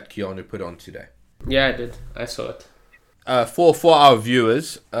tweet that Keanu put on today. Yeah, I did. I saw it. For our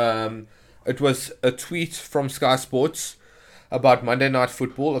viewers, it was a tweet from Sky Sports about Monday Night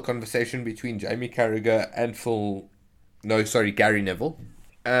Football, a conversation between Jamie Carragher and Gary Neville.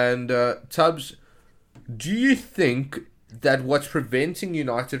 And Tubbs, do you think that what's preventing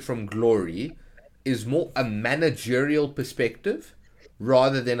United from glory is more a managerial perspective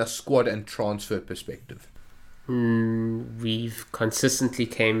rather than a squad and transfer perspective? We've consistently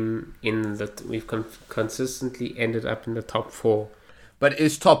consistently ended up in the top 4. But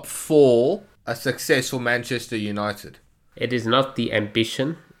is top 4 a success for Manchester United? It is not the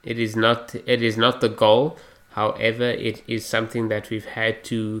ambition. It is not the goal. However, it is something that we've had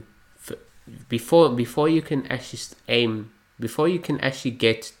to before you can actually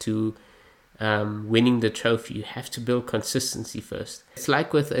get to winning the trophy, you have to build consistency first. It's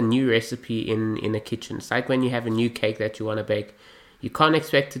like with a new recipe in a kitchen. It's like when you have a new cake that you want to bake. You can't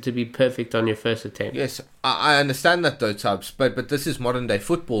expect it to be perfect on your first attempt. Yes, I understand that though, Tubbs. But this is modern day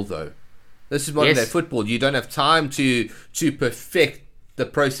football though. This is modern day football. You don't have time to perfect the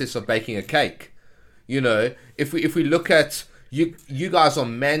process of baking a cake. If we look at you guys are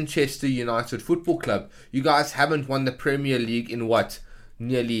Manchester United Football Club. You guys haven't won the Premier League in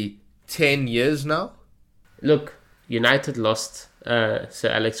nearly 10 years now? Look, United lost Sir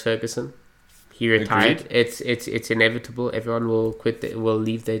Alex Ferguson. He retired. Agreed. It's inevitable. Everyone will will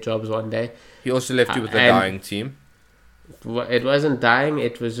leave their jobs one day. He also left you with a dying team. It wasn't dying.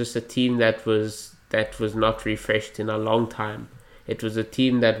 It was just a team that was not refreshed in a long time. It was a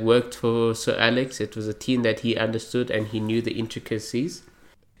team that worked for Sir Alex. It was a team that he understood and he knew the intricacies.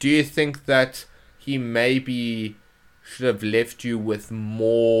 Do you think that he maybe should have left you with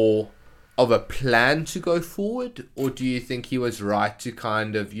more of a plan to go forward? Or do you think he was right to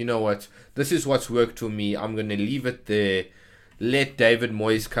kind of, you know what, this is what's worked for me, I'm going to leave it there, let David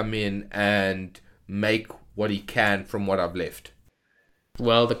Moyes come in and make what he can from what I've left?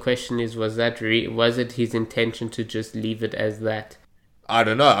 Well, the question is, was it his intention to just leave it as that? I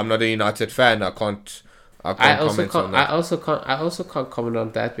don't know. I'm not a United fan. I can't comment on that. I also can't comment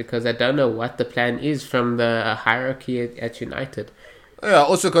on that because I don't know what the plan is from the hierarchy at United. Yeah.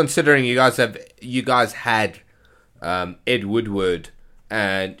 Also considering you guys had Ed Woodward,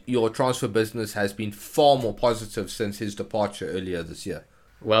 and your transfer business has been far more positive since his departure earlier this year.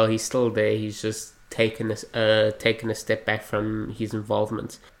 Well, he's still there. He's just taken a step back from his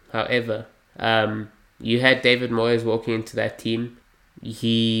involvement. However, you had David Moyes walking into that team.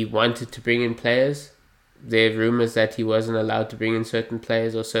 he wanted to bring in players. There are rumors that he wasn't allowed to bring in certain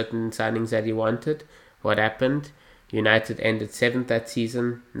players or certain signings that he wanted. What happened? United ended 7th that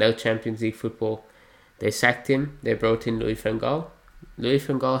season, no Champions League football. They sacked him. They brought in Louis van Gaal. Louis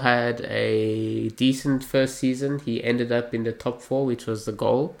van Gaal had a decent first season. He ended up in the top 4, which was the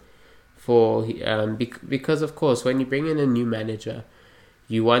goal. Because of course, when you bring in a new manager,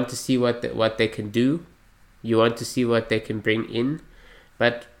 you want to see what they can do. You want to see what they can bring in.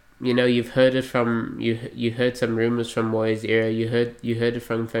 But you've heard it from you heard some rumors from Moyes' era. You heard it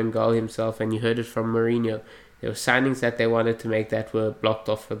from Van Gaal himself, and you heard it from Mourinho. There were signings that they wanted to make that were blocked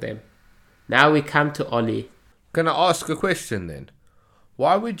off for them. Now we come to Oli. Can I ask a question then?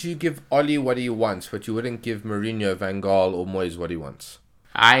 Why would you give Oli what he wants, but you wouldn't give Mourinho, Van Gaal, or Moyes what he wants?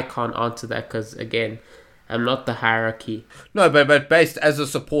 I can't answer that because, again, I'm not the hierarchy. No, but based as a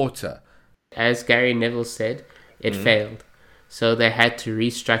supporter. As Gary Neville said, it failed. So they had to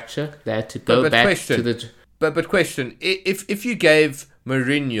restructure. They had to go back to the... But question, if you gave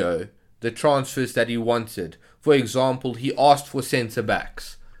Mourinho the transfers that he wanted, for example, he asked for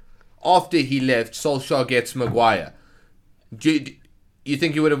centre-backs. After he left, Solskjaer gets Maguire. Do you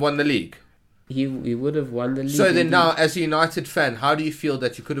think he would have won the league? He would have won the league. So then now, as a United fan, how do you feel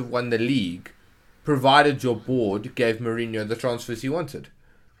that you could have won the league, provided your board gave Mourinho the transfers he wanted?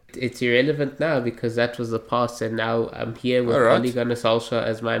 It's irrelevant now because that was the past, and now I'm here with Ole Gunnar Solskjaer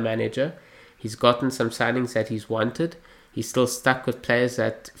as my manager. He's gotten some signings that he's wanted. He's still stuck with players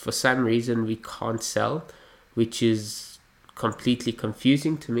that, for some reason, we can't sell, which is completely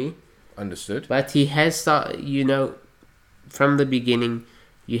confusing to me. Understood. But he has started, from the beginning,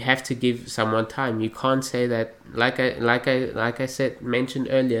 you have to give someone time. You can't say that, like I said, mentioned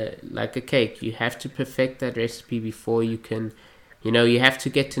earlier, like a cake. You have to perfect that recipe before you can, you have to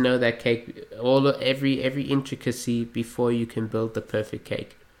get to know that cake, every intricacy before you can build the perfect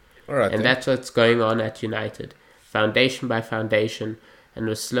cake. All right. And that's what's going on at United, foundation by foundation, and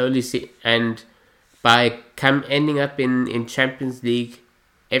we're slowly and by ending up in Champions League,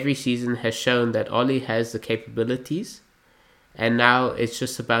 every season has shown that Oli has the capabilities. And now it's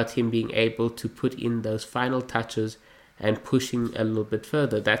just about him being able to put in those final touches and pushing a little bit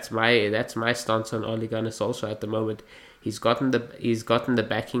further. That's my stance on Ole Gunnar Solskjaer at the moment. He's gotten the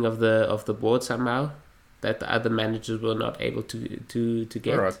backing of the board somehow that the other managers were not able to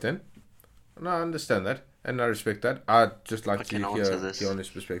get. All right then. No, I understand that and I respect that. I'd just like to hear Keanu's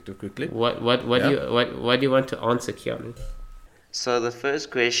perspective quickly. What do you want to answer, Keanu? So the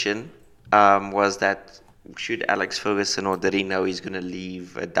first question was that, should Alex Ferguson, or did he know he's going to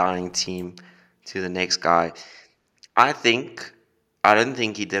leave a dying team to the next guy? I don't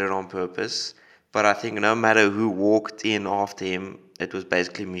think he did it on purpose, but I think no matter who walked in after him, it was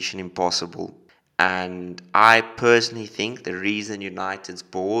basically mission impossible. And I personally think the reason United's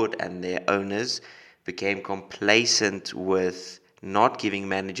board and their owners became complacent with not giving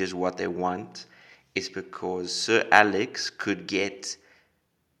managers what they want is because Sir Alex could get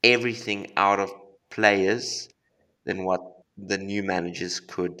everything out of players than what the new managers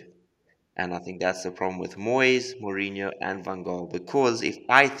could. And I think that's the problem with Moyes, Mourinho, and Van Gaal. Because if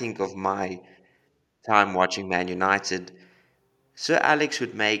I think of my time watching Man United, Sir Alex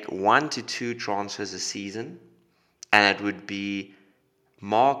would make 1 to 2 transfers a season, and it would be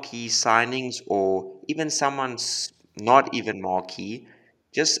marquee signings, or even someone's not even marquee.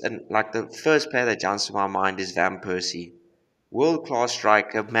 Like the first player that jumps to my mind is Van Persie. World-class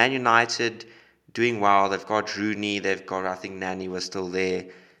striker, Man United doing well. They've got Rooney, they've got, I think Nani was still there.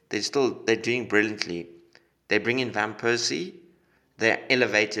 They're doing brilliantly. They bring in Van Persie, they're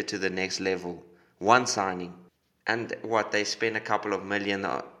elevated to the next level. One signing. And they spend a couple of million.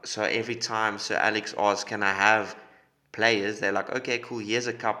 So every time Sir Alex asks, can I have players? They're like, okay, cool, here's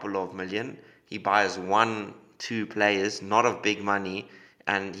a couple of million. He buys 1, 2 players, not of big money,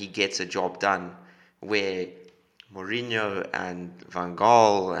 and he gets a job done. Where Mourinho and Van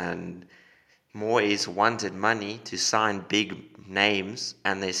Gaal and Moyes wanted money to sign big names,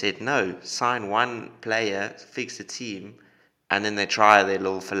 and they said no, sign 1 player, fix the team, and then they try their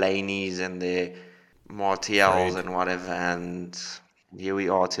little Fellaini's and their Martials and whatever, and here we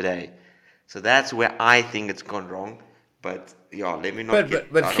are today. So that's where I think it's gone wrong. But yeah, let me not.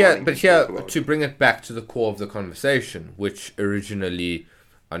 But here, to bring it back to the core of the conversation, which originally,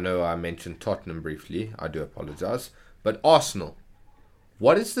 I know I mentioned Tottenham briefly. I do apologize, but Arsenal.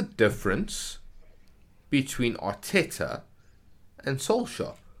 What is the difference between Arteta and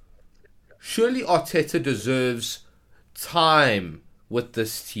Solskjaer? Surely Arteta deserves time with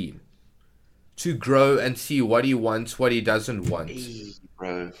this team to grow and see what he wants, what he doesn't want,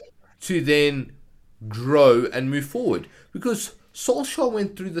 Bro. to then grow and move forward. Because Solskjaer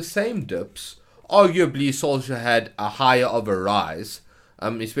went through the same dips. Arguably, Solskjaer had a higher of a rise,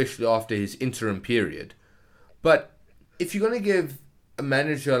 especially after his interim period. But if you're going to give a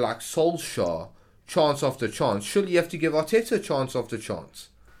manager like Solskjaer chance after chance, surely you have to give Arteta chance after chance.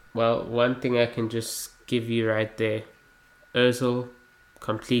 Well, one thing I can just give you right there, Ozil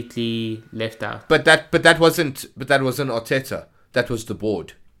completely left out. But that wasn't Arteta. That was the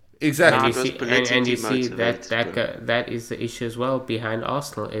board. Exactly. And it was you see, and you see politically that is the issue as well behind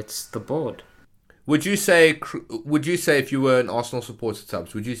Arsenal. It's the board. Would you say if you were an Arsenal supporter,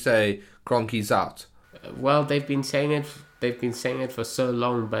 Tubbs, would you say Kroenke's out? Well, they've been saying it. They've been saying it for so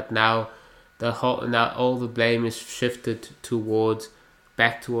long, but now all the blame is shifted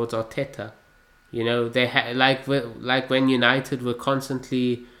back towards Arteta. You know, they like when United were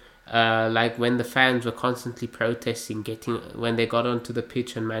constantly, like when the fans were constantly protesting, when they got onto the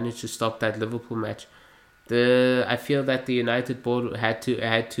pitch and managed to stop that Liverpool match. I feel that the United board had to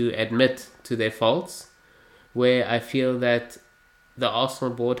admit to their faults, where I feel that the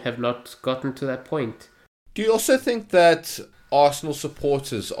Arsenal board have not gotten to that point. Do you also think that Arsenal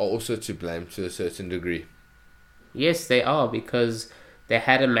supporters are also to blame to a certain degree? Yes, they are, because they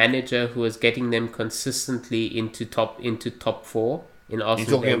had a manager who was getting them consistently into top four in Arsenal.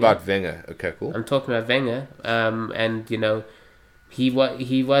 You're talking about Wenger. Okay, cool. I'm talking about Wenger, and you know, he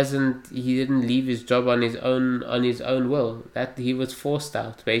didn't leave his job on his own will. That he was forced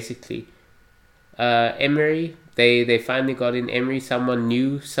out basically. Emery, they finally got in Emery, someone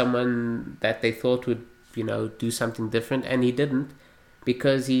new, someone that they thought would, you know, do something different, and he didn't,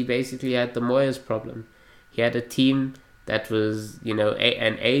 because he basically had the Moyes problem. He had a team that was, you know,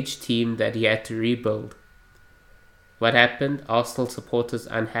 an aged team that he had to rebuild. What happened? Arsenal supporters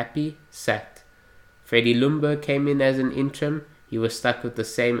unhappy, sacked. Freddie Ljungberg came in as an interim. He was stuck with the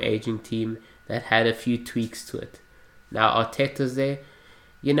same aging team that had a few tweaks to it. Now Arteta's there.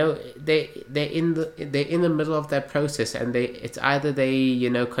 You know, they're in the middle of that process, and it's either they, you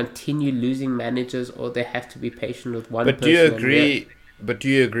know, continue losing managers, or they have to be patient with one person. But do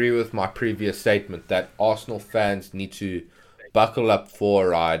you agree with my previous statement that Arsenal fans need to buckle up for a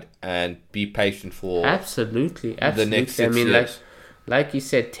ride and be patient for absolutely the next 6 I mean, years? like you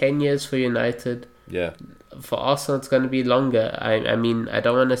said, 10 years for United. Yeah. For Arsenal, it's going to be longer. I mean, I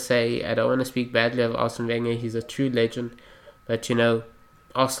don't want to speak badly of Arsene Wenger. He's a true legend, but you know,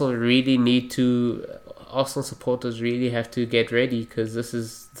 Arsenal supporters really have to get ready, because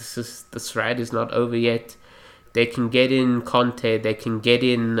this ride is not over yet. They can get in Conte, they can get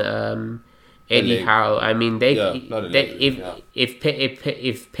in Eddie Howe. I mean,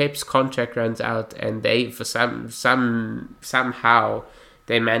 if Pep's contract runs out and they for somehow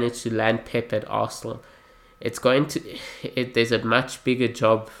they manage to land Pep at Arsenal, there's a much bigger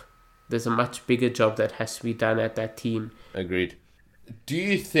job. There's a much bigger job that has to be done at that team. Agreed. Do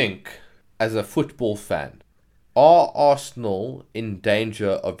you think, as a football fan, are Arsenal in danger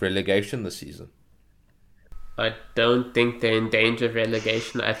of relegation this season? I don't think they're in danger of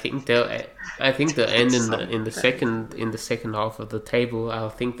relegation. I think they'll end in the second half of the table. I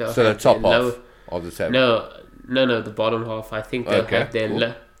think they'll so have the top low, half of the table. No, the bottom half. I think they'll have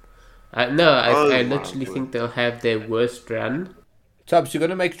their I literally think they'll have their worst run. Tubbs, you're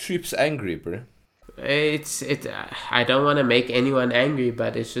gonna make troops angry, bro. I don't want to make anyone angry,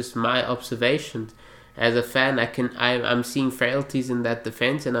 but it's just my observations. As a fan, I'm seeing frailties in that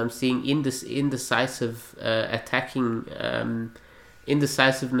defense, and I'm seeing indecisive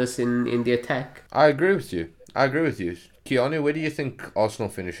indecisiveness in the attack. I agree with you. Keanu, where do you think Arsenal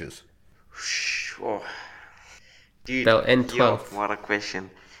finishes? Sure. Dude, they'll end 12th. What a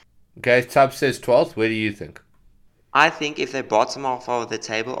question. Okay, Tubbs says 12th. Where do you think? I think if they bottom half of the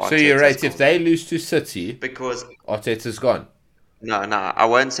table, Arteta's so you're right. gone. If they lose to City, because Arteta's gone. No, I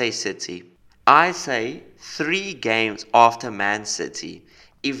won't say City. I say 3 games after Man City,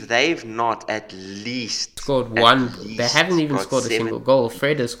 if they've not at least scored one, they haven't even scored a single goal.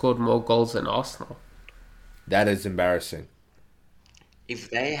 Fred has scored more goals than Arsenal. That is embarrassing. If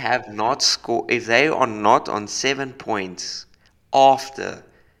they have not scored, if they are not on 7 points after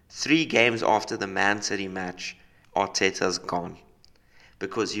 3 games after the Man City match, Arteta's gone.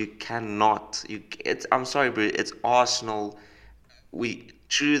 Because you cannot. I'm sorry, bro. It's Arsenal.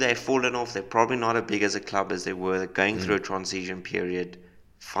 True, they've fallen off. They're probably not as big as a club as they were. They're going through a transition period.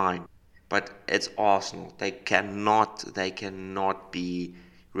 Fine. But it's Arsenal. They cannot be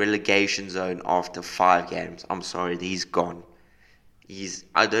relegation zone after 5 games. I'm sorry, he's gone.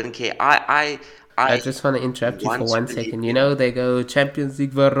 I don't care. I just want to interrupt you for 1 second. You know, they go Champions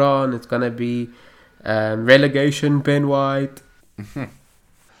League Varane. It's going to be relegation Ben White.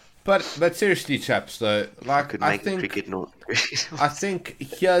 But seriously, chaps, though, like Could I make the think cricket noise. I think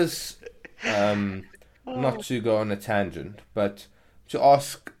here's not to go on a tangent, but to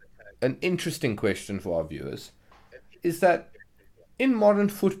ask an interesting question for our viewers is that in modern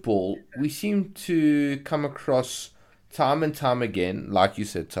football we seem to come across time and time again, like you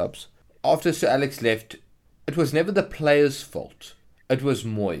said, Tubbs. After Sir Alex left, it was never the players' fault. It was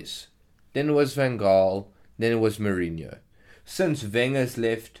Moyes. Then it was Van Gaal. Then it was Mourinho. Since Wenger's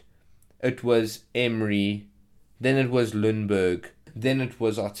left, it was Emery. Then it was Lundberg. Then it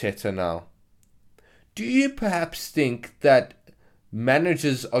was Arteta now. Do you perhaps think that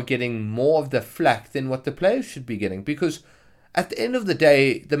managers are getting more of the flack than what the players should be getting? Because at the end of the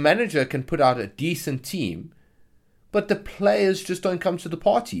day, the manager can put out a decent team, but the players just don't come to the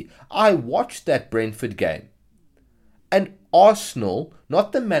party. I watched that Brentford game. And Arsenal,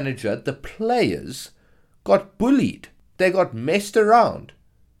 not the manager, the players, got bullied. They got messed around.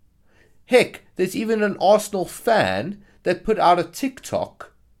 Heck, there's even an Arsenal fan that put out a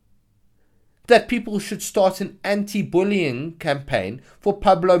TikTok that people should start an anti-bullying campaign for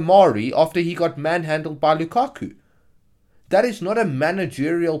Pablo Mari after he got manhandled by Lukaku. That is not a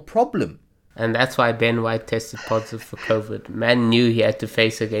managerial problem. And that's why Ben White tested positive for COVID. Man knew he had to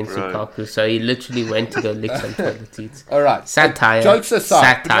face against Lukaku, so he literally went to go lick some toilet seats. All right. Satire. Jokes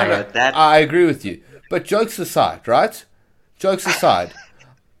aside. Satire. I agree with you. But jokes aside, right? Jokes aside.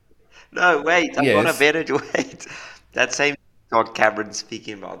 No, wait. I've got a Yes. better wait. That same Todd Cameron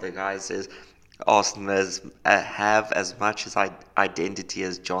speaking about the guy says Arsenal have as much as identity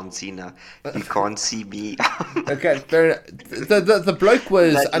as John Cena. You can't see me. Okay, fair enough. The bloke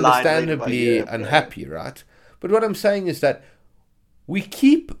was That line made my understandably ear, bro. unhappy, right? But what I'm saying is that we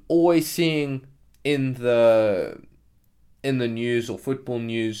keep always seeing in the news or football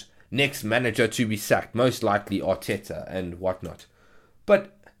news, next manager to be sacked, most likely Arteta and whatnot.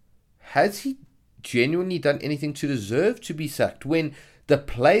 But has he genuinely done anything to deserve to be sacked when the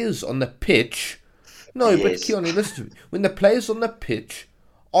players on the pitch... No, but Yes. Keone, listen to me. When the players on the pitch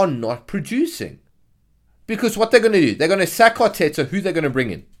are not producing. Because what they're going to do, they're going to sack Arteta, who they're going to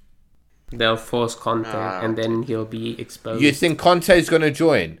bring in. They'll force Conte, Ah. and then he'll be exposed. You think Conte's going to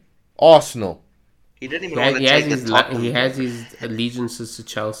join? Arsenal. He didn't even He want has, to he has take his the top. he has his allegiances to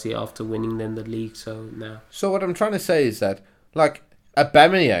Chelsea after winning them the league, so no. So what I'm trying to say is that, like,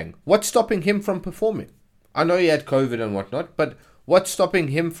 Aubameyang, what's stopping him from performing? I know he had COVID and whatnot, but what's stopping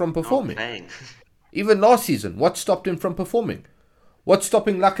him from performing? Playing. Even last season, what stopped him from performing? What's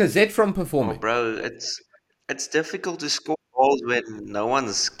stopping Lacazette from Oh, performing? bro, it's difficult to score goals when no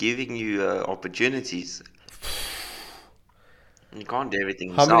one's giving you opportunities. You can't do everything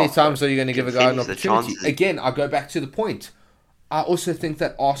How yourself. many times are you going to give a guy an finish the opportunity? chances. Again, I go back to the point. I also think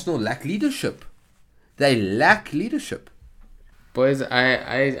that Arsenal lack leadership. They lack leadership. Boys,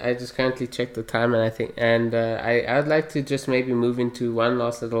 I just currently checked the time, and I think, and I'd like to just maybe move into one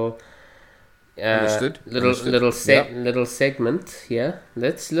last little Understood. little segment here.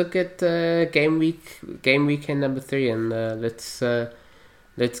 Let's look at game weekend number 3, and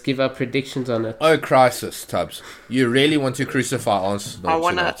let's give our predictions on it. Oh, crisis, Tubbs. You really want to crucify Arsenal I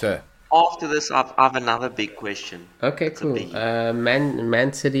want tonight, eh? to. After this, I have another big question. Okay, It's a cool. biggie.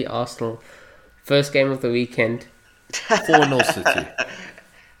 Man City Arsenal, first game of the weekend. 4-0 City.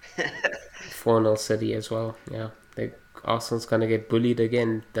 4-0 City as well. Yeah, Arsenal's gonna get bullied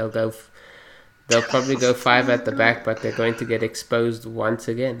again. They'll probably go 5 at the back, but they're going to get exposed once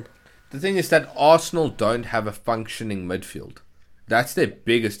again. The thing is that Arsenal don't have a functioning midfield. That's their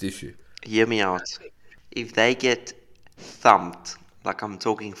biggest issue. Hear me out. If they get thumped, like I'm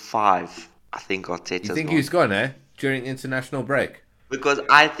talking 5, I think Arteta's You think gone. he's gone, eh? During international break. Because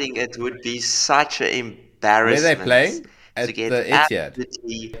I think it would be such an Where embarrassment. they playing? At to get the Etihad.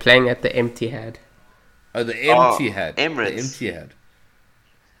 absolutely- Playing at the empty head. Oh, the Etihad. Emirates. The Etihad.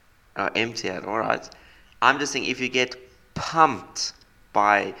 empty it, alright. I'm just saying, if you get pumped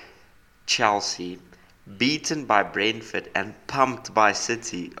by Chelsea, beaten by Brentford, and pumped by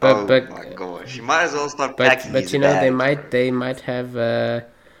City, But- my gosh, you might as well start But packing but his you know bag. they might have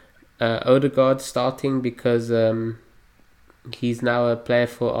Odegaard starting because he's now a player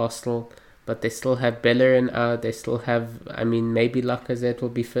for Arsenal. But they still have Bellerin out. They still have, I mean, maybe Lacazette will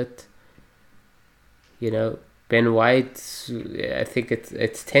be fit. You know, Ben White, I think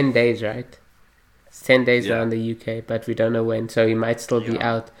it's 10 days, right? It's 10 days Yeah. around the UK, but we don't know when, so he might still be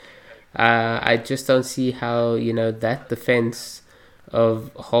out. I just don't see how, you know, that defense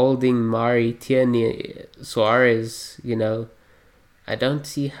of holding Mari, Tierney, Suarez, you know, I don't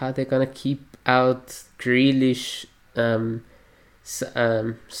see how they're going to keep out Grealish,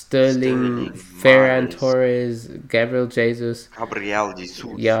 Sterling, Ferran Mahrez, Torres, Gabriel Jesus. Gabriel Jesus.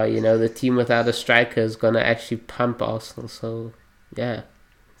 Yeah, the team without a striker is gonna actually pump Arsenal. So, yeah,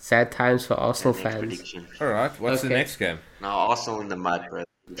 sad times for Arsenal Next fans. prediction. All right, what's the Okay. next game? Now Arsenal in the mud, bro.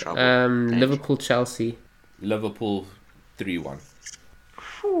 In trouble. Danger. Liverpool, Chelsea. Liverpool 3-1.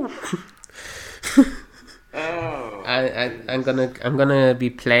 Oh. I'm gonna be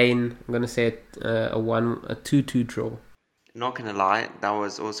playing. I'm gonna say a 2-2 draw. Not gonna lie, that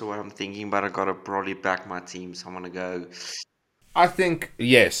was also what I'm thinking, but I gotta probably back my team, so I'm gonna go. I think,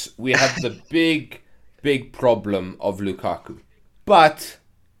 yes, we have the big problem of Lukaku. But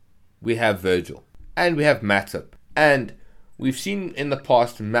we have Virgil. And we have Matip. And we've seen in the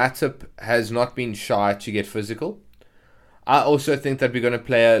past, Matip has not been shy to get physical. I also think that we're going to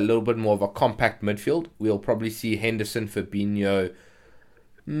play a little bit more of a compact midfield. We'll probably see Henderson, Fabinho,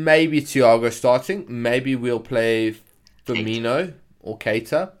 maybe Thiago starting. Maybe we'll play Firmino or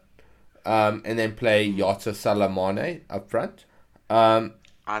Keita. And then play Yota Salamane up front. I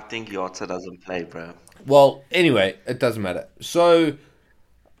think Yota doesn't play, bro. Well, anyway, it doesn't matter. So,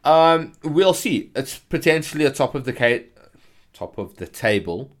 we'll see. It's potentially a top of the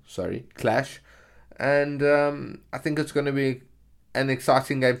table, clash. And I think it's going to be an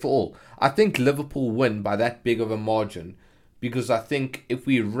exciting game for all. I think Liverpool win by that big of a margin because I think if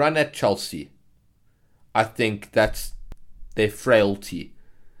we run at Chelsea, I think that's their frailty.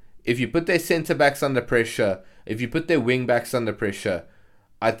 If you put their centre-backs under pressure, if you put their wing-backs under pressure,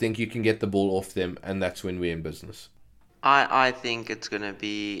 I think you can get the ball off them, and that's when we're in business. I think it's gonna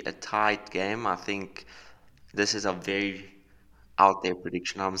be a tight game. I think this is a very out there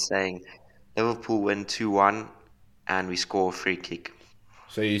prediction. I'm saying Liverpool win 2-1 and we score a free kick.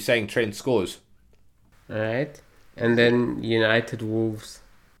 So you're saying Trent scores? Alright. And then United Wolves.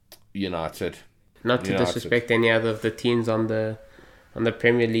 United. Not to disrespect any other of the teams on the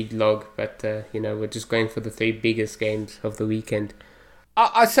Premier League log, but we're just going for the 3 biggest games of the weekend.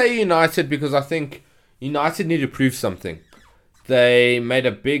 I say United because I think United need to prove something. They made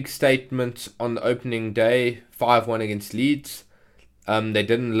a big statement on the opening day, 5-1 against Leeds. They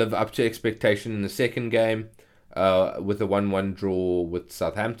didn't live up to expectation in the second game with a 1-1 draw with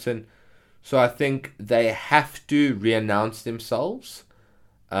Southampton. So I think they have to re-announce themselves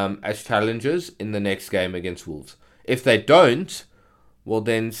as challengers in the next game against Wolves. If they don't, well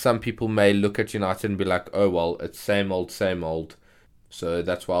then some people may look at United and be like, oh well, it's same old. So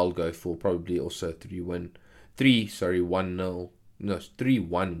that's why I'll go for probably also 3-1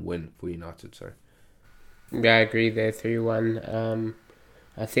 win for United, sorry. Yeah, I agree there, 3-1.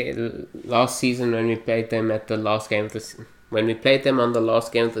 I think last season when we played them at the last game of the when we played them on the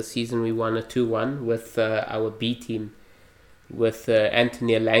last game of the season, we won a 2-1 with our B team, with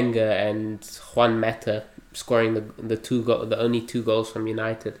Anthony Elanga and Juan Mata scoring the only 2 goals from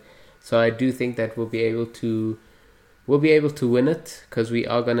United. So I do think that we'll be able to win it because we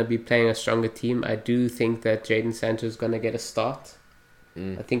are going to be playing a stronger team. I do think that Jadon Sancho is going to get a start.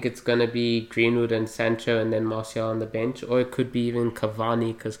 I think it's going to be Greenwood and Sancho and then Martial on the bench, or it could be even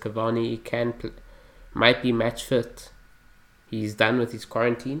Cavani because Cavani might be match fit. He's done with his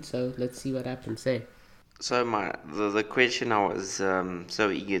quarantine, so let's see what happens there. So the question I was so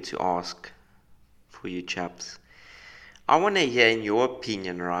eager to ask for you chaps, I want to hear in your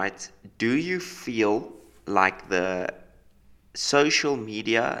opinion, right? Do you feel like the social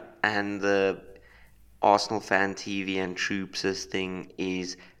media and the Arsenal fan TV and Troops' thing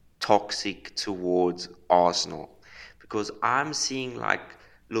is toxic towards Arsenal? Because I'm seeing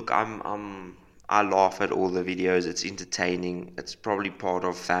look, I laugh at all the videos. It's entertaining. It's probably part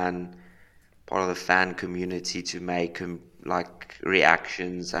of the fan community to make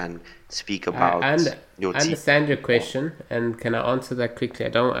reactions and speak about your I team. understand your question, and can I answer that quickly?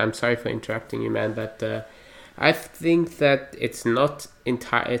 I'm sorry for interrupting you, man, but I think that it's not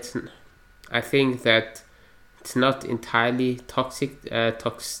I think that it's not entirely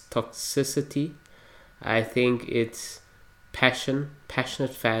toxicity. I think it's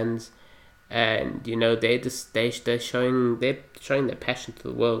passionate fans, and they're showing their passion to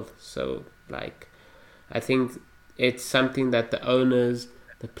the world. So I think it's something that the owners,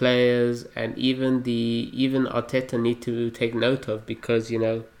 the players, and even Arteta need to take note of, because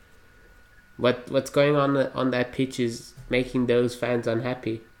what's going on that pitch is making those fans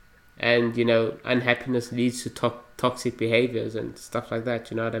unhappy, and unhappiness leads to toxic behaviors and stuff like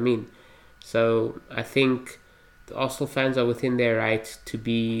that. You know what I mean? So I think the Arsenal fans are within their right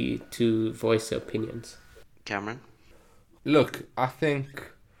to voice their opinions. Cameron? Look, I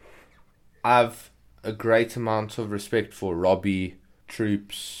think I've a great amount of respect for Robbie,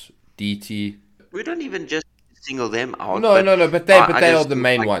 Troops, DT. We don't even just single them out, No, but no, no. But I they are just the think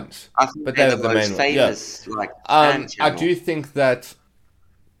main like ones. I think But they're they are the the most main one. Yeah. famous like fan I do channel. think that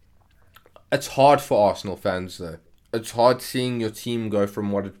it's hard for Arsenal fans though. It's hard seeing your team go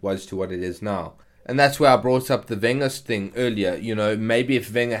from what it was to what it is now. And that's where I brought up the Wenger thing earlier. You know, maybe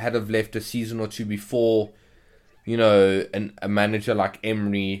if Wenger had have left a season or two before, you know, a manager like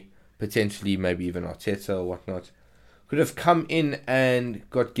Emery, potentially maybe even Arteta or whatnot, could have come in and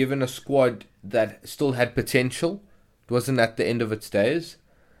got given a squad that still had potential. It wasn't at the end of its days.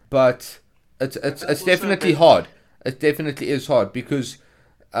 But it's Also a definitely bit. hard. It definitely is hard because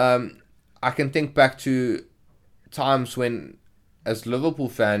I can think back to times when, as Liverpool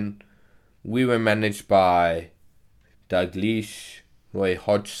fan, we were managed by Doug Leash, Roy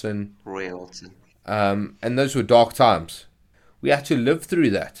Hodgson, Royalton. and those were dark times. We had to live through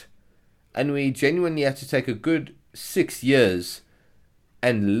that, and we genuinely had to take a good 6 years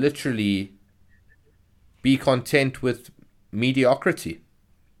and literally be content with mediocrity.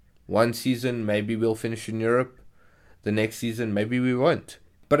 One season, maybe we'll finish in Europe. The next season, maybe we won't.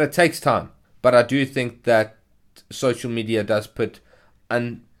 But it takes time. But I do think that social media does put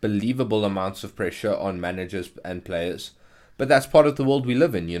unbelievable amounts of pressure on managers and players. But that's part of the world we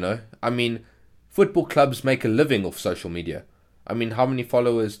live in, you know? I mean, football clubs make a living off social media. I mean, how many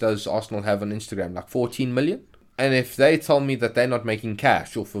followers does Arsenal have on Instagram? Like 14 million? And if they tell me that they're not making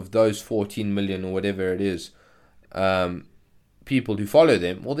cash off of those 14 million or whatever it is, people who follow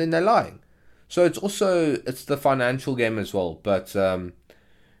them, well, then they're lying. So it's the financial game as well. But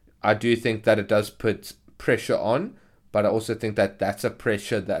I do think that it does put pressure on. But I also think that that's a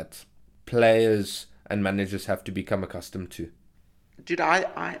pressure that players and managers have to become accustomed to. Dude,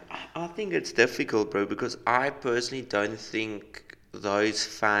 I think it's difficult, bro, because I personally don't think those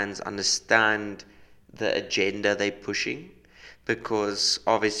fans understand the agenda they're pushing. Because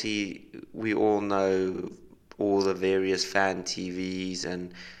obviously, we all know all the various fan TVs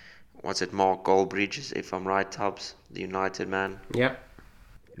and what's it, Mark Goldbridge, if I'm right, Tubbs, the United man. Yep.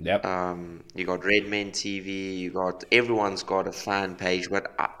 Yep. You got Redmen TV, you got everyone's got a fan page,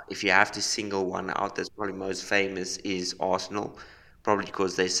 but if you have to single one out that's probably most famous is Arsenal, probably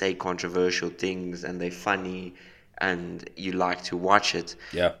because they say controversial things and they're funny and you like to watch it.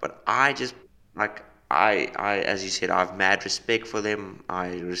 Yeah. But I just like I as you said, I have mad respect for them.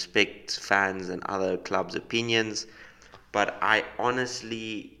 I respect fans and other clubs' opinions, but I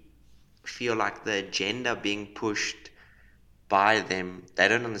honestly feel like the agenda being pushed by them, they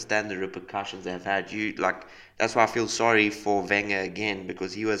don't understand the repercussions they've had. You like that's why I feel sorry for Wenger again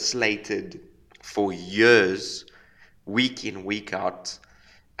because he was slated for years, week in, week out,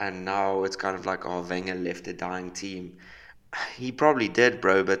 and now it's kind of like, oh, Wenger left a dying team. He probably did,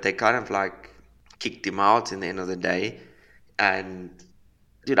 bro, but they kind of like kicked him out in the end of the day. And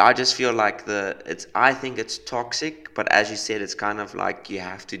dude, I just feel like I think it's toxic, but as you said, it's kind of like you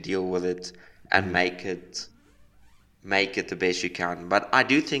have to deal with it and make it the best you can. But I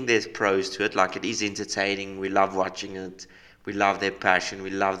do think there's pros to it. Like, it is entertaining. We love watching it. We love their passion.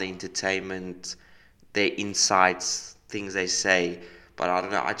 We love the entertainment, their insights, things they say. But I don't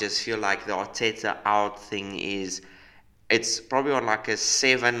know. I just feel like the Arteta out thing it's probably on like a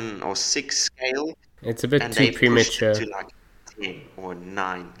 7 or 6 scale, It's a bit and too they pushed it premature. to like 10 or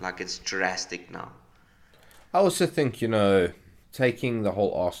 9. Like, it's drastic now. I also think, you know, taking the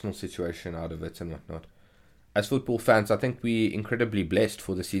whole Arsenal situation out of it and whatnot, as football fans, I think we're incredibly blessed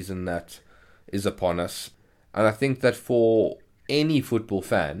for the season that is upon us. And I think that for any football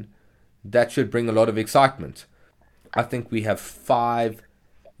fan, that should bring a lot of excitement. I think we have 5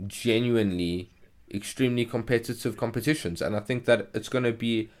 genuinely extremely competitive competitions, and I think that it's going to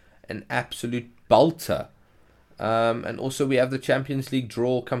be an absolute belter. And also, we have the Champions League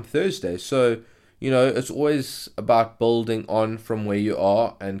draw come Thursday. So, you know, it's always about building on from where you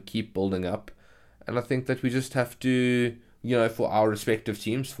are and keep building up. And I think that we just have to, you know, for our respective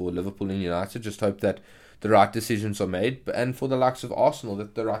teams, for Liverpool and United, just hope that the right decisions are made. And for the likes of Arsenal,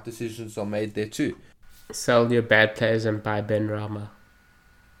 that the right decisions are made there too. Sell your bad players and buy Ben Rama.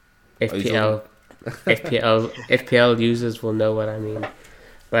 Oh, he's on- FPL users will know what I mean.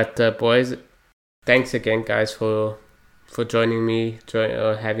 But boys, thanks again, guys, for joining me,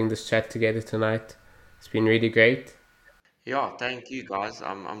 having this chat together tonight. It's been really great. Yeah, thank you guys.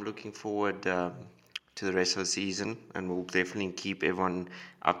 I'm looking forward to the rest of the season, and we'll definitely keep everyone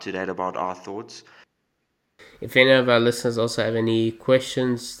up to date about our thoughts. If any of our listeners also have any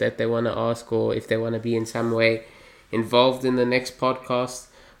questions that they want to ask, or if they want to be in some way involved in the next podcast,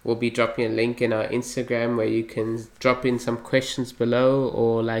 we'll be dropping a link in our Instagram where you can drop in some questions below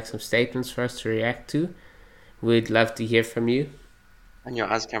or like some statements for us to react to. We'd love to hear from you. And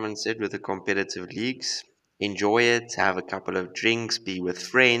yeah, as Cameron said, with the competitive leagues, enjoy it, have a couple of drinks, be with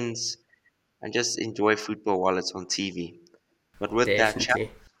friends, and just enjoy football while it's on TV. But with that, chat,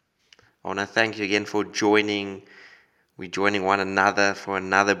 Definitely. I want to thank you again for joining. We're joining one another for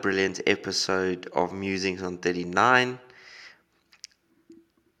another brilliant episode of Musings on 39.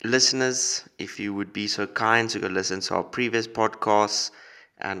 Listeners, if you would be so kind to go listen to our previous podcasts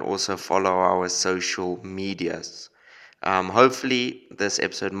and also follow our social medias. Hopefully, this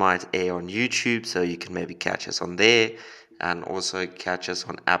episode might air on YouTube, so you can maybe catch us on there and also catch us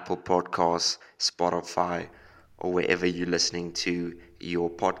on Apple Podcasts, Spotify, or wherever you're listening to your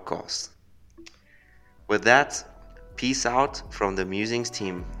podcast. With that, peace out from the Musings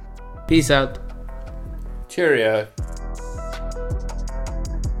team. Peace out. Cheerio.